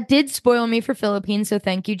 Yeah, that did spoil me for Philippines. So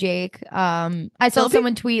thank you, Jake. I saw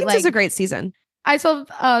someone tweet like, "This is a great season." I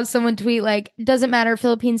saw someone tweet like, "Doesn't matter,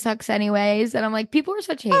 Philippines sucks anyways," and I'm like, people are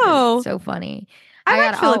such haters. Oh, it's so funny. I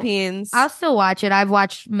like Philippines. I'll still watch it. I've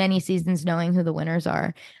watched many seasons knowing who the winners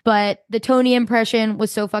are. But the Tony impression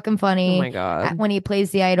was so fucking funny. Oh my God. When he plays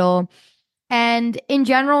the idol. And in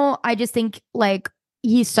general, I just think like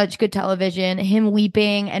he's such good television. Him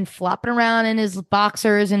weeping and flopping around in his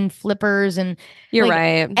boxers and flippers, and you're like,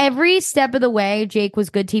 right. Every step of the way, Jake was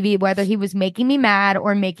good TV. Whether he was making me mad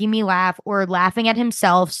or making me laugh or laughing at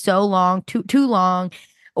himself so long, too long,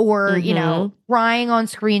 or you know, crying on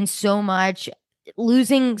screen so much,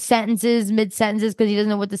 losing sentences mid sentences because he doesn't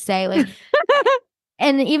know what to say. Like,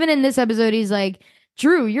 and even in this episode, he's like,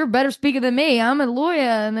 Drew, you're a better speaker than me. I'm a lawyer.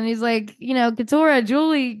 And then he's like, you know, Katurah,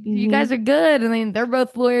 Julie, you guys are good. And then they're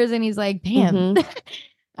both lawyers. And he's like, damn.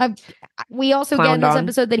 We also get in this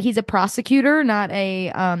episode that he's a prosecutor, not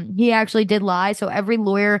a, he actually did lie. So every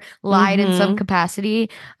lawyer lied in some capacity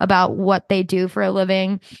about what they do for a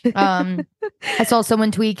living. I saw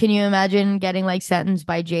someone tweet, can you imagine getting like sentenced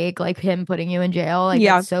by Jake, like him putting you in jail? Like,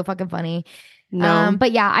 that's so fucking funny. No.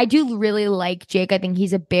 But yeah, I do really like Jake. I think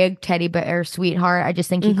he's a big teddy bear sweetheart. I just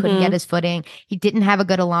think he couldn't get his footing. He didn't have a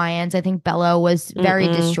good alliance. I think Bello was very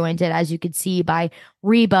disjointed, as you could see by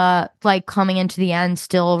Reba, like coming into the end,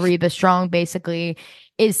 still Reba strong, basically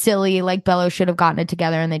is silly. Like Bello should have gotten it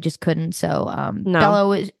together and they just couldn't. So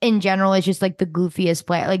Bello is in general is just like the goofiest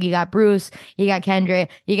player. Like you got Bruce, you got Kendra,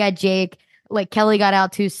 you got Jake. Like Kelly got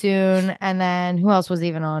out too soon, and then who else was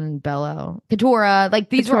even on Bello? Katurah. Like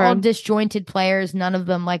these were all disjointed players. None of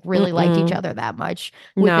them like really liked each other that much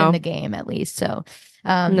within the game, at least. So,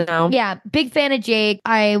 yeah, big fan of Jake.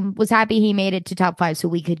 I was happy he made it to top 5, so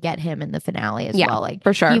we could get him in the finale as well. Like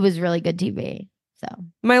for sure, he was really good TV. So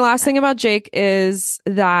my last thing about Jake is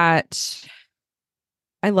that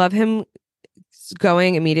I love him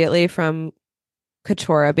going immediately from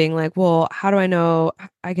Katora being like, well, how do I know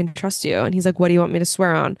I can trust you? And he's like, what do you want me to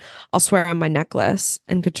swear on? I'll swear on my necklace.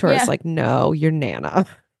 And Katora's Yeah. like, no, you're Nana.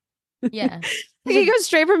 Yeah. Like He's he like, goes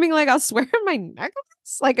straight from being like, I'll swear on my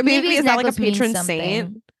necklace. Like maybe maybe his is that like a necklace means patron saint?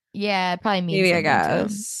 something. Yeah, it probably means Maybe I something to him.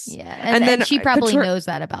 guess. Yeah. And And then she probably Katora, knows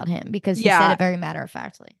that about him because he said yeah, it very matter of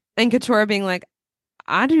factly. and Katora being like,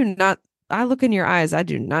 I do not. I look in your eyes. I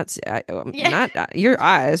do not see. Yeah. Not your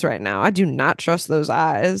eyes right now. I do not trust those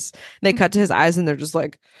eyes. They cut to his eyes, and they're just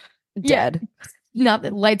like Yeah. dead. Not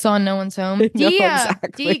that lights on, no one's home. No, D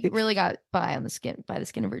exactly. really got by the skin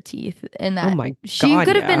of her teeth, and Oh that my she God,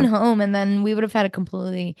 could have been yeah. home, and then we would have had a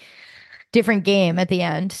completely different game at the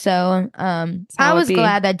end. So, That's I how it was be.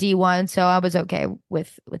 glad that D won, so I was okay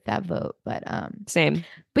with that vote. Same,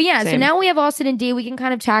 But yeah, so same. now we have Austin and D. We can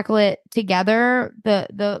kind of tackle it together. The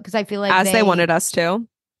because I feel like As they wanted us to.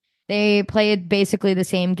 they played basically the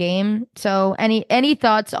same game. So any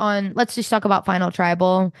thoughts on? Let's just talk about Final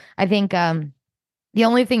Tribal. I think the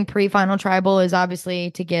only thing pre-Final Tribal is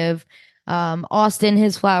obviously to give Austin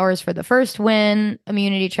his flowers for the first win,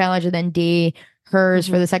 immunity challenge, and then D hers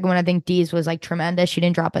for Hmm. the second one. I think D's was like tremendous. She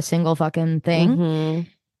didn't drop a single fucking thing. Hmm.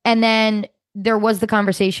 And then there was the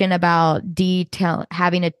conversation about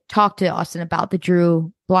having to talk to Austin about the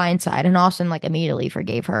Drew blindside, and Austin like immediately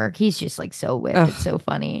forgave her. He's just like so whipped. It's Ugh, so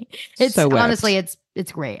funny. It's so honestly, whipped.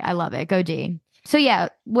 it's great. I love it. Go D. So yeah,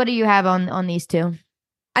 what do you have on these two?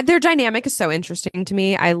 Their dynamic is so interesting to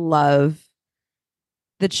me. I love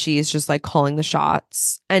that she's just like calling the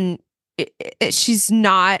shots, and she's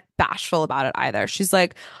not bashful about it either. She's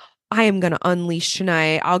like, I am gonna unleash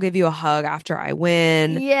tonight. I'll give you a hug after I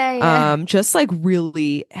win. Yeah, yeah. Just like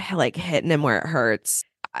really like hitting him where it hurts.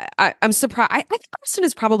 I'm surprised. I think Austin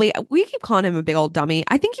is probably, we keep calling him a big old dummy.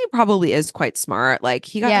 I think he probably is quite smart. Like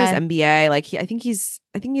he got his Yeah. MBA. Like I think he's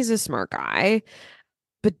a smart guy.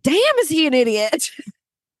 But damn, is he an idiot? Just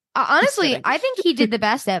Honestly, kidding. I think he did the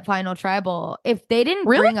best at Final Tribal. If they didn't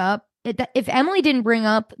Really? bring up, if Emily didn't bring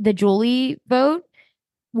up the Julie vote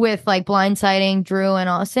with like blindsiding Drew and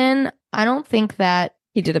Austin, I don't think that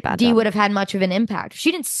He did a bad D job. would have had much of an impact.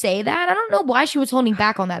 She didn't say that. I don't know why she was holding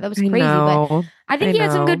back on that. That was I crazy, but know. I think I he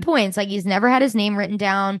had some good know. points. Like he's never had his name written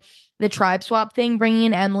down. The tribe swap thing, bringing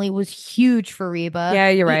in Emily was huge for Reba. Yeah,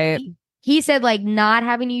 you're He, right. he, he said like not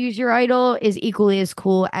having to use your idol is equally as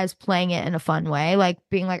cool as playing it in a fun way. Like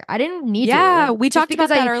being like, I didn't need to. Yeah, Like we just talked about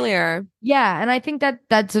because that earlier. yeah, and I think that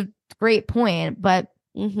that's a great point. But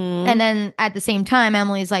Mm-hmm. and then at the same time,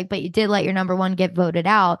 Emily's like, but you did let your number one get voted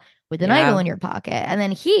out with an idol Yeah. in your pocket. And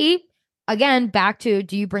then he, again, back to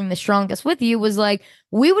do you bring the strongest with you, was like,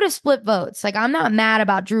 we would have split votes. Like, I'm not mad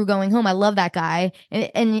about Drew going home. I love that guy.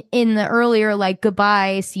 And in the earlier, like,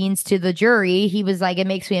 goodbye scenes to the jury, he was like, it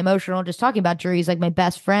makes me emotional just talking about Drew. He's like my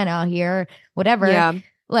best friend out here, whatever. Yeah.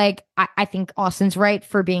 Like, I think Austin's right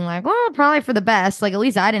for being like, well, probably for the best. Like, at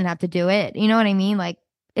least I didn't have to do it. You know what I mean? Like,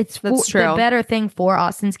 it's That's the true. better thing for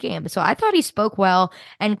Austin's game. So I thought he spoke well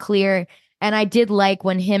and clear. And I did like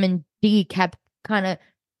when him and D kept kind of,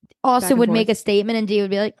 Back Austin and would make forth. a statement and D would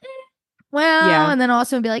be like, well, Yeah. and then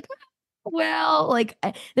Austin would be like, well, like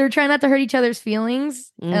they were trying not to hurt each other's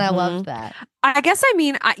feelings. And I Mm-hmm. loved that. I guess I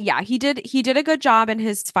mean, yeah, he did a good job in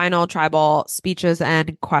his final tribal speeches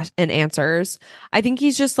and and answers. I think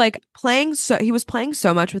he's just like he was playing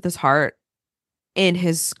so much with his heart in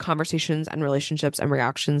his conversations and relationships and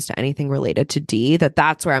reactions to anything related to D,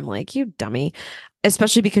 that's where I'm like, you dummy.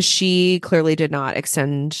 Especially because she clearly did not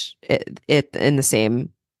extend it in the same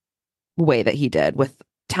way that he did with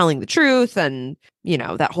telling the truth, and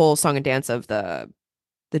that whole song and dance of the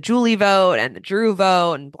Julie vote and the Drew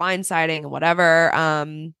vote and blindsiding and whatever.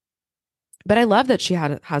 But I love that she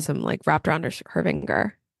has him like wrapped around her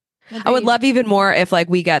finger. I would Agreed. love even more if like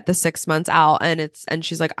we get the 6 months out and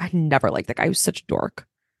she's like, I never liked that guy. He was such a dork.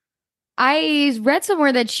 I read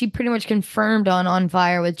somewhere that she pretty much confirmed on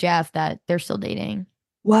Fire with Jeff that they're still dating.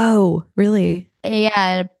 Whoa, really?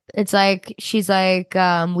 Yeah, it's like she's like,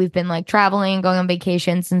 we've been like traveling, going on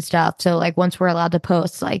vacations and stuff. So like once we're allowed to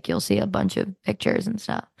post, like you'll see a bunch of pictures and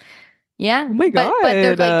stuff. Yeah. Oh my But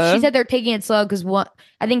they're like she God. said they're taking it slow because what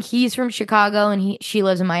I think he's from Chicago and she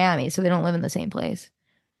lives in Miami, so they don't live in the same place.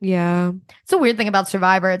 Yeah. It's a weird thing about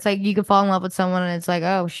Survivor. It's like you can fall in love with someone and it's like,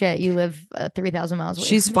 oh shit, you live 3,000 miles away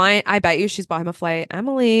She's from me. fine. I bet you she's bought him a flight.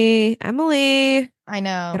 Emily, I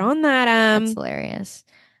know. get on that. That's hilarious.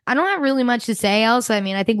 I don't have really much to say else. I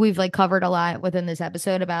mean, I think we've like covered a lot within this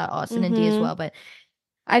episode about Austin and D as Mhm. well. But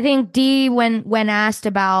I think D, when asked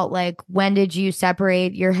about like when did you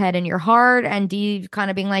separate your head and your heart, and D kind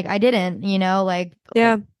of being like, I didn't, like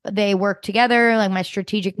Yeah. they work together. Like my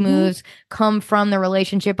strategic moves come from the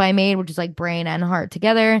relationship I made, which is like brain and heart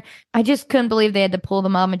together. I just couldn't believe they had to pull the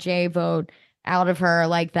Mama J vote out of her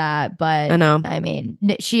like that. But I know. I mean,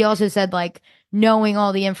 she also said like knowing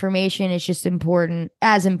all the information is just important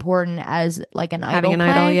as like an Having idol an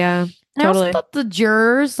idol, play. yeah. And I also Totally. thought the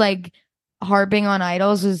jurors like harping on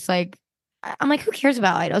idols is like, I'm like, who cares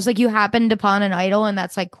about idols? Like you happened upon an idol and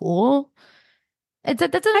that's like cool. That I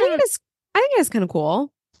think doesn't. it's kind of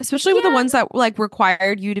cool, especially with the Yeah. ones that like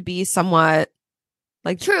required you to be somewhat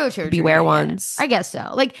like True. beware Yeah. ones. I guess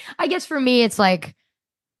so. Like, I guess for me, it's like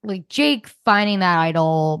Jake finding that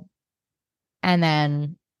idol, and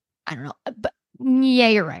then I don't know. But yeah,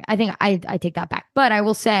 you're right. I think I take that back. But I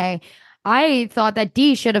will say, I thought that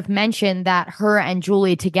Dee should have mentioned that her and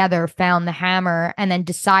Julie together found the hammer and then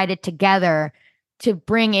decided together to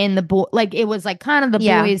bring in the boy. Like it was like kind of the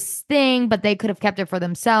Yeah. boys' thing, but they could have kept it for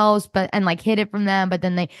themselves, and like hid it from them. But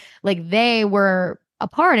then they were a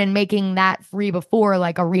part in making that Reba 4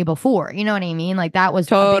 like a Reba 4. You know what I mean? Like that was a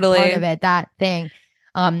big part Totally. of it. That thing.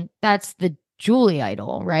 That's the Julie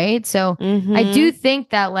idol, right? So I Mhm. do think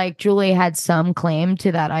that like Julie had some claim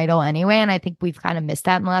to that idol anyway, and I think we've kind of missed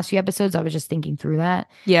that in the last few episodes. I was just thinking through that.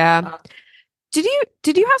 Yeah. Did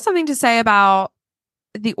you have something to say about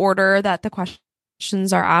the order that the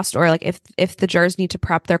questions are asked, or like if the jurors need to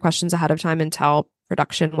prep their questions ahead of time and tell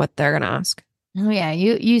production what they're gonna ask? Oh yeah,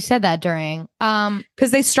 you said that during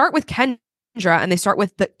Because they start with Kendra and they start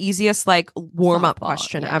with the easiest like warm-up Softball,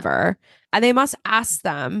 question yeah. ever. And they must ask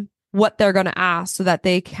them what they're gonna ask so that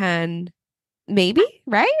they can maybe,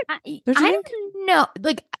 right? I Don't you think? don't know,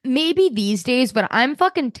 like maybe these days, but I'm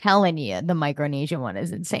fucking telling you, the Micronesia one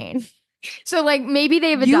is insane. So like maybe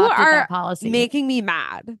they've adopted You are that policy. making me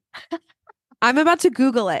mad. I'm about to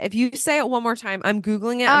Google it. If you say it one more time, I'm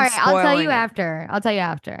Googling it. All I'm right, I'll tell you spoiling it. after. I'll tell you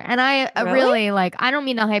after. And I Really? really like. I don't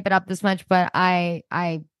mean to hype it up this much, but I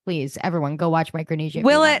please everyone go watch Micronesia. if you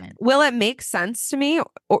Will haven't. it make sense to me,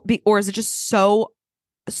 or is it just so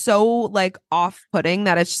like off-putting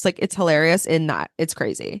that it's just like it's hilarious in that it's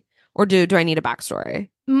crazy? Or do I need a backstory?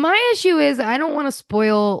 My issue is I don't want to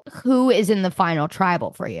spoil who is in the final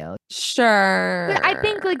tribal for you. Sure. But I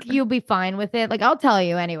think like you'll be fine with it. Like I'll tell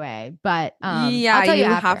you anyway, but yeah, I'll tell you you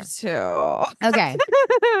after. have to. Okay.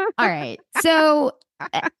 All right. So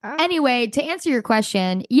anyway, to answer your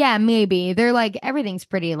question, yeah, maybe. They're like everything's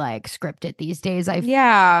pretty like scripted these days, I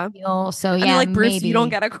Yeah. feel. So And yeah, like Bruce, maybe. you don't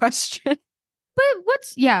get a question.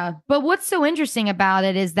 But what's so interesting about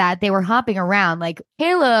it is that they were hopping around. Like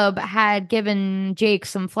Caleb had given Jake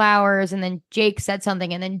some flowers, and then Jake said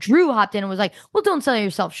something, and then Drew hopped in and was like, "Well, don't sell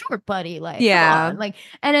yourself short, buddy." Like, come Yeah. on. Like,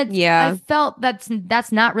 and it's Yeah. I felt that's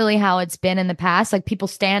not really how it's been in the past. Like people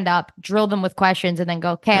stand up, drill them with questions, and then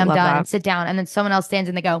go, "Okay, I I'm love done," that. and sit down, and then someone else stands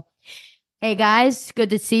and they go, "Hey guys, good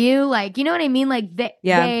to see you." Like, you know what I mean? Like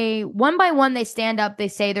Yeah. they one by one they stand up, they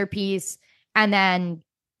say their piece,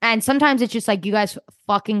 and sometimes it's just like you guys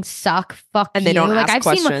fucking suck. Fuck And you. they don't like ask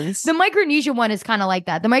I've seen questions. the Micronesia one is kind of like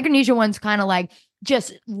that. The Micronesia one's kind of like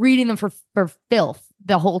just reading them for filth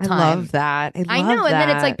the whole I time. love that. I love know, and then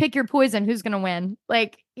it's like that. pick your poison. Who's gonna win?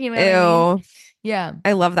 Like you know. What I mean? Ew. Yeah,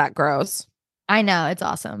 I love that. Gross. I know. It's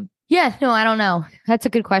awesome. Yeah. No, I don't know. That's a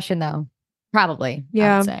good question though. Probably. I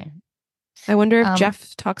Yeah. would say. I wonder if Um,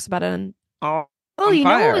 Jeff talks about it in Oh, on you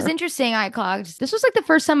know what was fire. interesting? I clocked. This was like the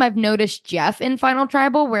first time I've noticed Jeff in Final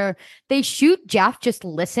Tribal, where they shoot Jeff just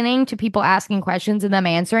listening to people asking questions and them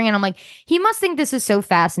answering, and I'm like, he must think this is so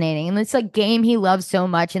fascinating, and it's a game he loves so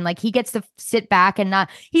much, and like he gets to sit back and not.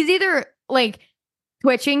 He's either like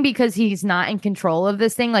twitching because he's not in control of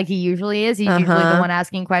this thing like he usually is. He's usually the Uh-huh. one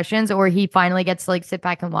asking questions, or he finally gets to like sit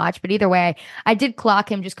back and watch. But either way, I did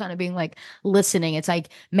clock him just kind of being like listening. It's like,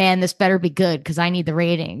 man, this better be good because I need the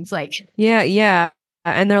ratings. Like, Yeah, yeah.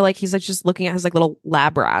 And they're like, he's like just looking at his like little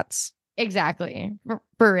lab rats. exactly.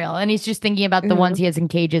 For real. And he's just thinking about the ones he has in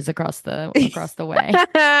cages across the way.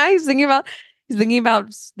 he's thinking about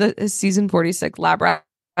his season 46 lab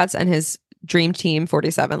rats and his dream team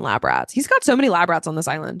 47 lab rats. He's got so many lab rats on this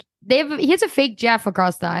island. He has a fake Jeff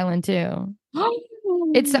across the island too.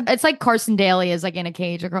 It's like Carson Daly is like in a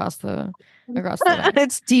cage across the way.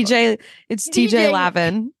 It's TJ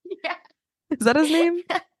Lavin. Yeah. Is that his name?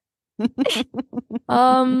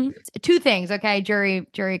 Two things, okay?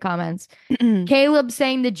 Jury comments. Caleb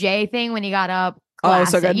saying the J thing when he got up. Oh,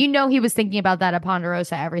 so classic. good. You know he was thinking about that at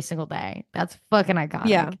Ponderosa every single day. That's fucking iconic.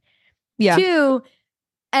 Yeah. Yeah. Two,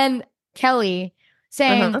 and Kelly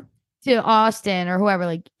saying Uh-huh. to Austin or whoever,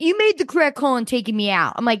 like, you made the correct call in taking me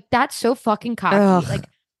out. I'm like, that's so fucking cocky. Ugh.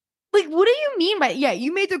 Like, what do you mean by, yeah,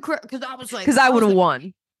 you made the correct, because I was like, Because I would have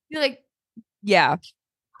won. You're like, Yeah.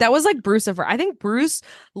 That was like Bruce. I think Bruce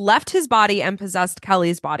left his body and possessed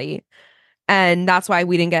Kelly's body. And that's why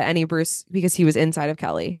we didn't get any Bruce, because he was inside of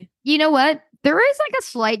Kelly. You know what? There is like a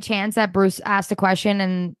slight chance that Bruce asked a question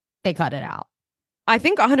and they cut it out. I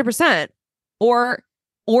think 100%. Or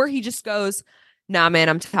he just goes, nah, man,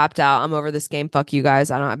 I'm tapped out. I'm over this game. Fuck you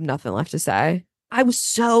guys. I don't have nothing left to say. I was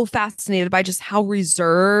so fascinated by just how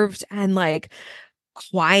reserved and like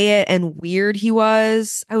quiet and weird he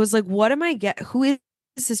was. I was like, what am I who is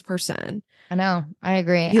this person? I know. I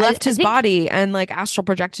agree. He left his body and like astral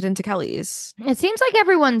projected into Kelly's. It seems like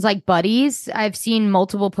everyone's like buddies. I've seen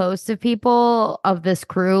multiple posts of people of this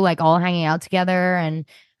crew like all hanging out together. And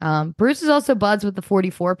Bruce is also buds with the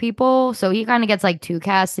 44 people. So he kind of gets like two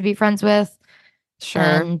casts to be friends with. Sure.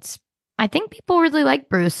 And I think people really like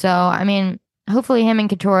Bruce. So, I mean, hopefully him and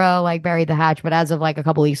Katora like buried the hatch. But as of like a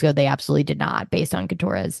couple weeks ago, they absolutely did not, based on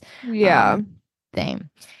Katora's thing.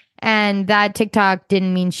 And that TikTok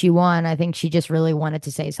didn't mean she won. I think she just really wanted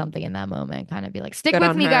to say something in that moment, kind of be like, stick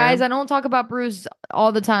with me, guys. I don't talk about Bruce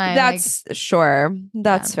all the time. That's sure.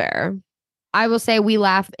 That's fair. I will say we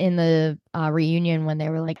laughed in the reunion when they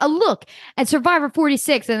were like, a look at Survivor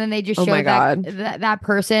 46. And then they just showed that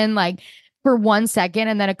person like for 1 second.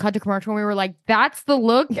 And then it cut to commercial. And we were like, that's the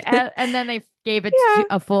look. And then they gave it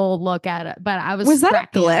a full look at it. But I was that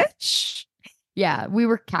a glitch? Yeah, we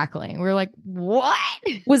were cackling. We were like, what?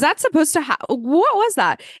 Was that supposed to happen? What was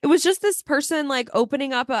that? It was just this person like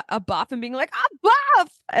opening up a buff and being like, a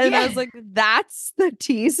buff. And I was like, that's the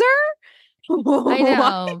teaser? I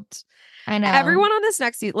know. I know. Everyone on this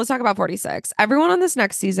next season, let's talk about 46. Everyone on this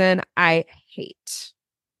next season, I hate.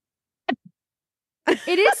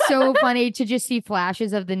 It is so funny to just see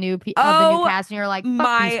flashes of the new cast and you're like,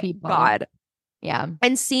 fuck these people. God. Yeah.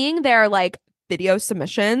 And seeing their like video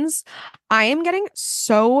submissions, I am getting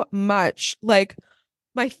so much like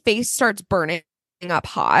my face starts burning up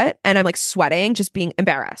hot and I'm like sweating, just being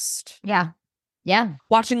embarrassed. Yeah.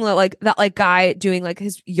 Watching like that like guy doing like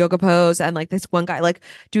his yoga pose and like this one guy like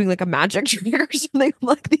doing like a magic trick or something.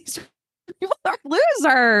 Like these people are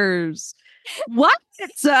losers. What?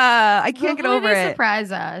 I can't get over it.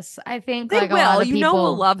 Surprise us. I think they like will. A lot of people,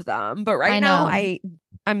 we'll love them, but right now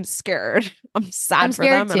I'm scared. I'm sad for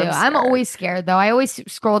them. Too. I'm always scared though. I always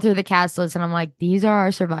scroll through the cast list and I'm like, these are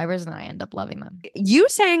our survivors, and I end up loving them. You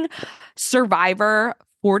saying Survivor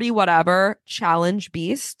 40 whatever challenge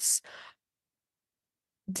beasts.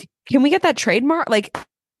 Can we get that trademark? Like,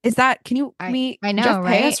 is that? Can you? I know, Jeff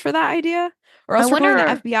pay us for that idea, or else we're going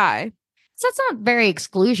to the FBI. So that's not very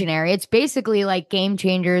exclusionary. It's basically like Game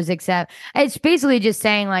Changers, except it's basically just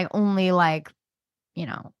saying like only like, you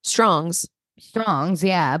know, Strongs,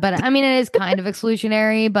 yeah. But I mean, it is kind of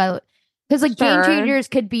exclusionary, but because like Game Changers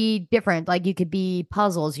could be different. Like you could be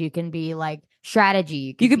puzzles, you can be like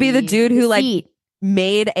strategy. You could be the dude who like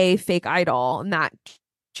made a fake idol and that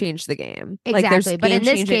changed the game. Exactly. Like, but in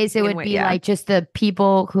this case, it would be like just the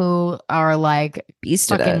people who are like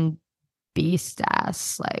fucking beast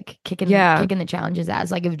ass, like kicking the challenges ass.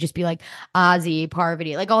 Like it would just be like Ozzy,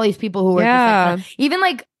 Parvati, like all these people who were just like, even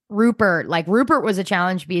like Rupert. Like Rupert was a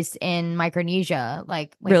challenge beast in Micronesia.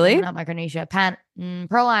 Like really, not Micronesia,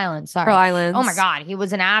 Pearl Island. Sorry, Pearl Island. Oh my god, he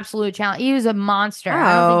was an absolute challenge. He was a monster.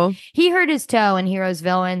 Oh. He hurt his toe in Heroes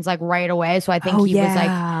Villains like right away. So I think he was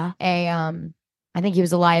like a I think he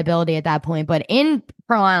was a liability at that point. But in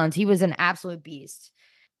Pearl Islands, he was an absolute beast.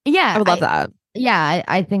 Yeah, I would love that. Yeah,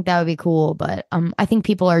 I think that would be cool. But I think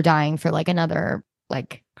people are dying for like another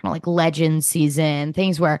like kind of like Legends season,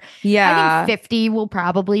 things where I think 50 will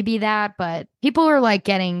probably be that. But people are like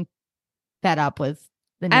getting fed up with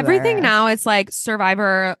the new everything era. now. It's like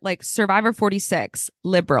Survivor 46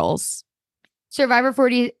 liberals, Survivor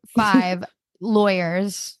 45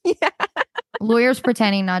 lawyers. Yeah. Lawyers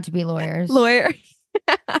pretending not to be lawyers.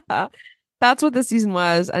 That's what this season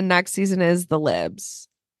was. And next season is the libs.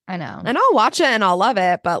 I know. And I'll watch it and I'll love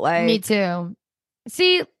it. But like, me too.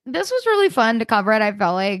 See, this was really fun to cover it. I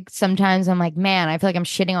felt like sometimes I'm like, man, I feel like I'm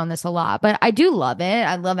shitting on this a lot, but I do love it.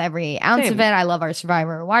 I love every ounce of it. I love our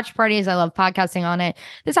Survivor watch parties. I love podcasting on it.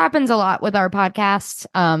 This happens a lot with our podcasts.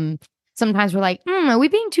 Sometimes we're like, are we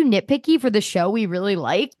being too nitpicky for the show we really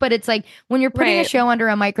like? But it's like when you're putting a show under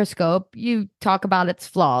a microscope, you talk about its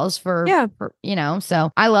flaws for you know.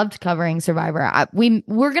 So I loved covering Survivor.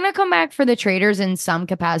 We're gonna come back for the Traitors in some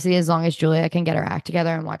capacity as long as Julia can get her act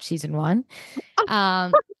together and watch season 1.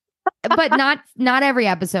 But not every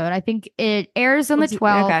episode. I think it airs on the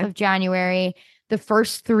 12th of January. The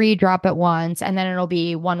first 3 drop at once, and then it'll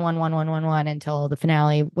be 1 until the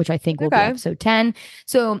finale, which I think will be episode 10.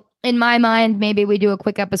 So in my mind, maybe we do a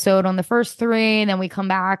quick episode on the first three, and then we come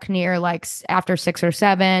back near like after 6 or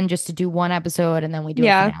 7 just to do one episode, and then we do a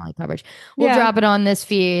Yeah. finale coverage. We'll Yeah. drop it on this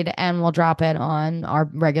feed, and we'll drop it on our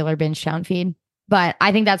regular Binge Town feed. But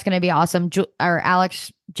I think that's going to be awesome. Or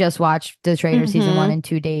Alex just watched The Trader season 1 in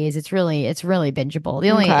 2 days. It's really bingeable.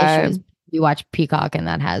 The only issue is we watch Peacock, and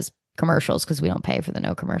that has commercials because we don't pay for the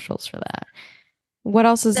no commercials for that. What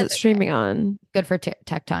else is That's it streaming on? Good for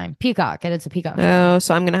tech time. Peacock, and it's a Peacock. Oh,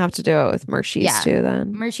 so I'm gonna have to do it with Mershis too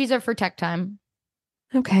then. Mershis are for tech time.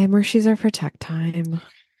 Okay, Mershis are for tech time.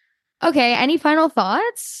 Okay, any final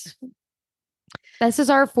thoughts? This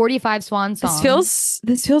is our 45 swan song.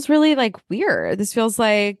 This feels really like weird. This feels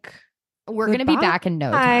like we're gonna be back in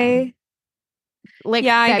no time. Like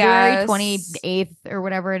February 28th or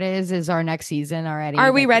whatever it is our next season already.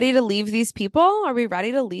 Are we ready to leave these people? Are we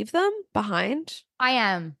ready to leave them behind? I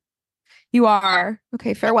am. You are.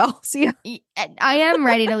 Okay, farewell. See ya. I am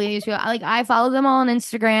ready to leave these people. Like, I follow them all on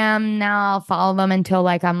Instagram. Now I'll follow them until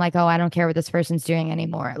like I'm like, oh, I don't care what this person's doing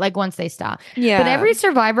anymore. Like once they stop. Yeah. But every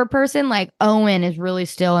Survivor person, like Owen is really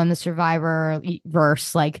still in the Survivor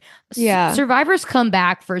verse. Like Survivors come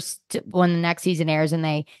back when the next season airs and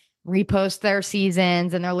they repost their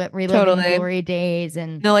seasons and they're reliving the glory days,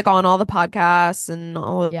 and they're like on all the podcasts and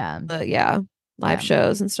all of the live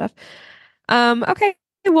shows and stuff. Okay,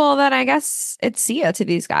 well then I guess it's see ya to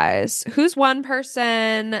these guys. Who's one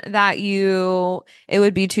person that it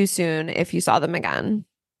would be too soon if you saw them again?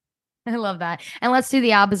 I love that. And let's do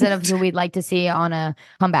the opposite of who we'd like to see on a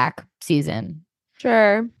comeback season.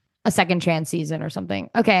 Sure. A second chance season or something.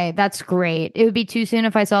 Okay, that's great. It would be too soon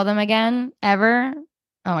if I saw them again ever.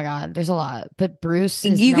 Oh my God, there's a lot. But Bruce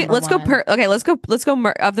is let's one. go of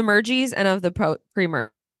the mergies and of the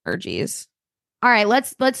pre-mergies. All right,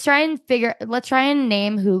 let's try and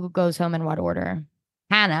name who goes home in what order.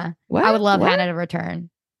 Hannah. What? I would love Hannah to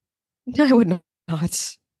return. I would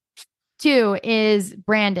not. 2 is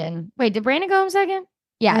Brandon. Wait, did Brandon go home second?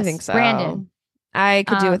 Yes, I think so. Brandon. I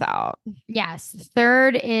could do without. Yes.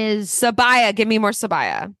 3rd is Sabaya. Give me more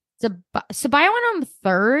Sabaya. Sabaya went home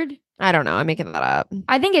 3rd. I don't know. I'm making that up.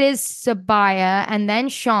 I think it is Sabaya, and then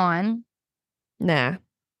Sean. Nah.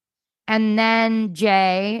 And then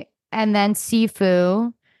Jay, and then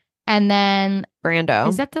Sifu, and then Brando.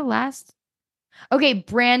 Is that the last? Okay,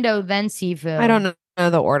 Brando, then Sifu. I don't know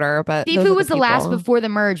the order, but Sifu was the last before the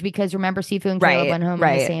merge because remember Sifu and Caleb went home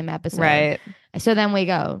in the same episode. Right. So then we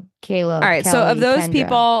go Caleb. All right. Kelly, so of those Kendra.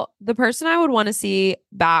 people, the person I would want to see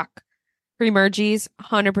back pre-mergies,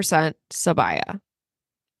 100% Sabaya.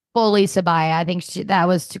 Fully Sabaya. I think that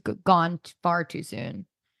was gone far too soon.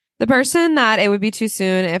 The person that it would be too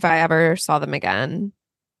soon if I ever saw them again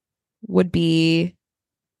would be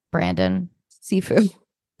Brandon. Sifu.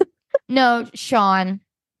 No, Sean.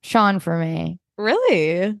 Sean for me.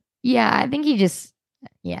 Really? Yeah, I think he just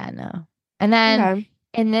no. And then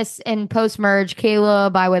in post merge,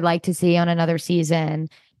 Caleb I would like to see on another season.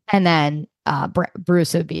 And then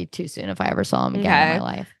Bruce would be too soon if I ever saw him again in my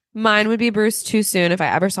life. Mine would be Bruce too soon if I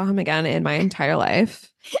ever saw him again in my entire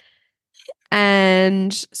life.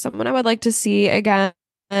 And someone I would like to see again,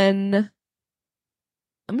 I'm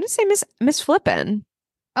going to say Miss Flippin.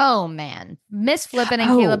 Oh, man. Miss Flippin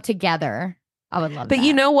and Caleb together. I would love that. But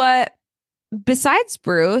you know what? Besides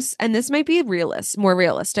Bruce, and this might be more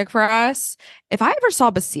realistic for us, if we ever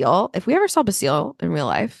saw Basile in real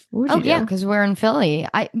life, what would you do? Yeah, because we're in Philly.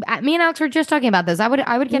 Me and Alex were just talking about this. I would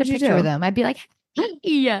get a picture with him. I'd be like,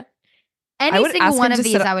 yeah. Any single one of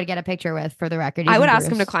these I would get a picture with, for the record. I would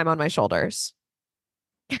ask him to climb on my shoulders.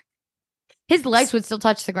 His legs would still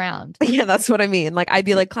touch the ground. Yeah, that's what I mean. Like I'd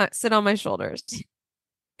be like, sit on my shoulders.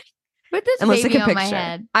 Put this baby on my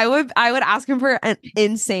head. I would ask him for an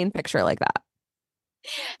insane picture like that.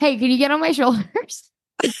 Hey, can you get on my shoulders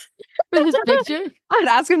for this picture? I'd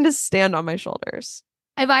ask him to stand on my shoulders.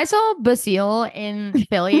 If I saw Basile in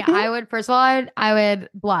Philly, I would first of all I would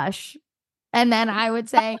blush, and then I would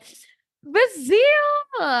say, Basile.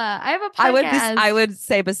 I have a podcast. I would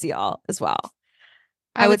say Basile as well.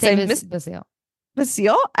 I would say Miss Basile.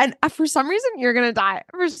 Basile, and for some reason you're gonna die.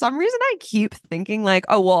 For some reason, I keep thinking like,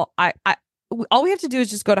 oh well, I all we have to do is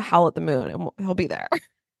just go to Hell at the Moon, and he'll be there.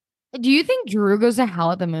 Do you think Drew goes to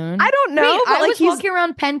Hell at the Moon? I don't know. Wait, I was walking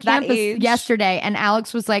around Penn campus yesterday, and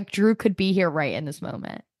Alex was like, Drew could be here right in this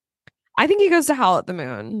moment. I think he goes to Hell at the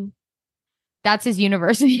Moon. That's his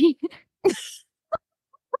university.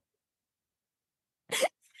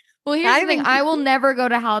 Well, here's the thing. I will never go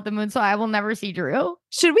to Hell at the Moon, so I will never see Drew.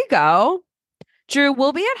 Should we go? Drew,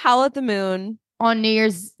 we'll be at Hell at the Moon on New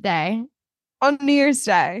Year's Day. And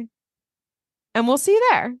we'll see you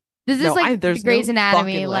there. This is like Grey's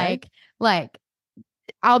Anatomy, like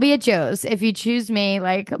I'll be at Joe's. If you choose me,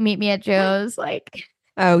 like meet me at Joe's. Like,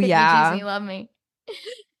 Oh if you choose yeah. me, love me.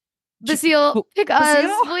 Basile, pick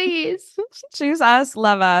Basile? us, please. Choose us,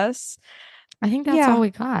 love us. I think that's Yeah. all we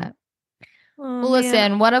got. Oh, Well,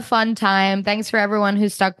 listen, what a fun time. Thanks for everyone who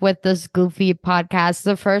stuck with this goofy podcast.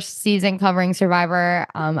 The first season covering Survivor.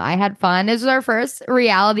 I had fun. This was our first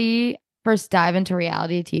dive into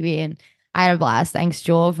reality TV, and I had a blast. Thanks,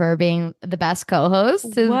 Jewel, for being the best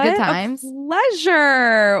co-host. It was good times.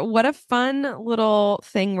 Pleasure. What a fun little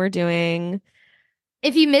thing we're doing.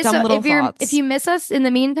 If you miss Dumb little if you miss us in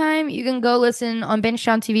the meantime, you can go listen on Bench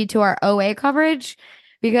Down TV to our OA coverage,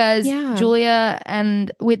 because Julia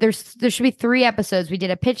and there should be 3 episodes. We did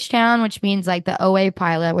a Pitch Town, which means like the OA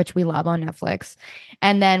pilot, which we love on Netflix,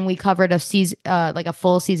 and then we covered a season like a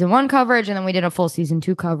full season 1 coverage, and then we did a full season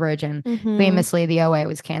 2 coverage. And famously, the OA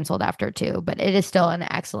was canceled after 2, but it is still an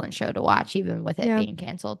excellent show to watch, even with it being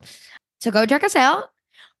canceled. So go check us out,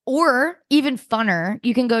 or even funner,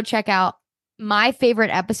 you can go check out my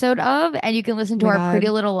favorite episode of, and you can listen to our Pretty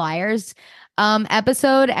Little Liars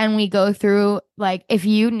episode, and we go through, like, if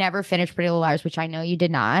you never finished Pretty Little Liars, which I know you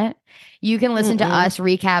did not, you can listen to us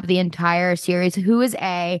recap the entire series. Who is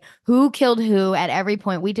A, who killed who at every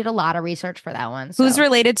point. We did a lot of research for that one. Who's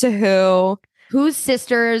related to who? Who's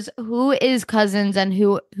sisters, who is cousins, and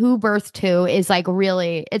who birthed who is like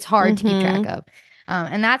really, it's hard to keep track of.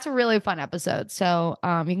 And that's a really fun episode. So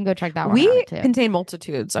you can go check that one out We too. contain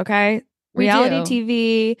multitudes, okay? Reality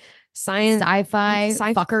TV, science, sci-fi,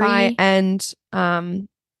 fuckery, and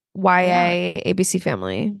YA ABC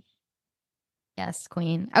Family. Yes,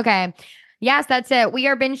 queen. Okay. Yes, that's it. We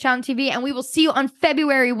are Binge Town TV, and we will see you on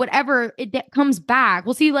February, whatever it comes back.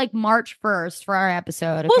 We'll see you like March 1st for our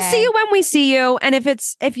episode. Okay? We'll see you when we see you. And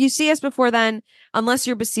if you see us before then, unless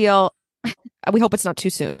you're Basile, we hope it's not too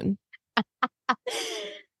soon.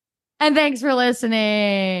 And thanks for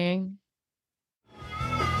listening.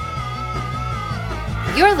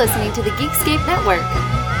 You're listening to the Geekscape Network.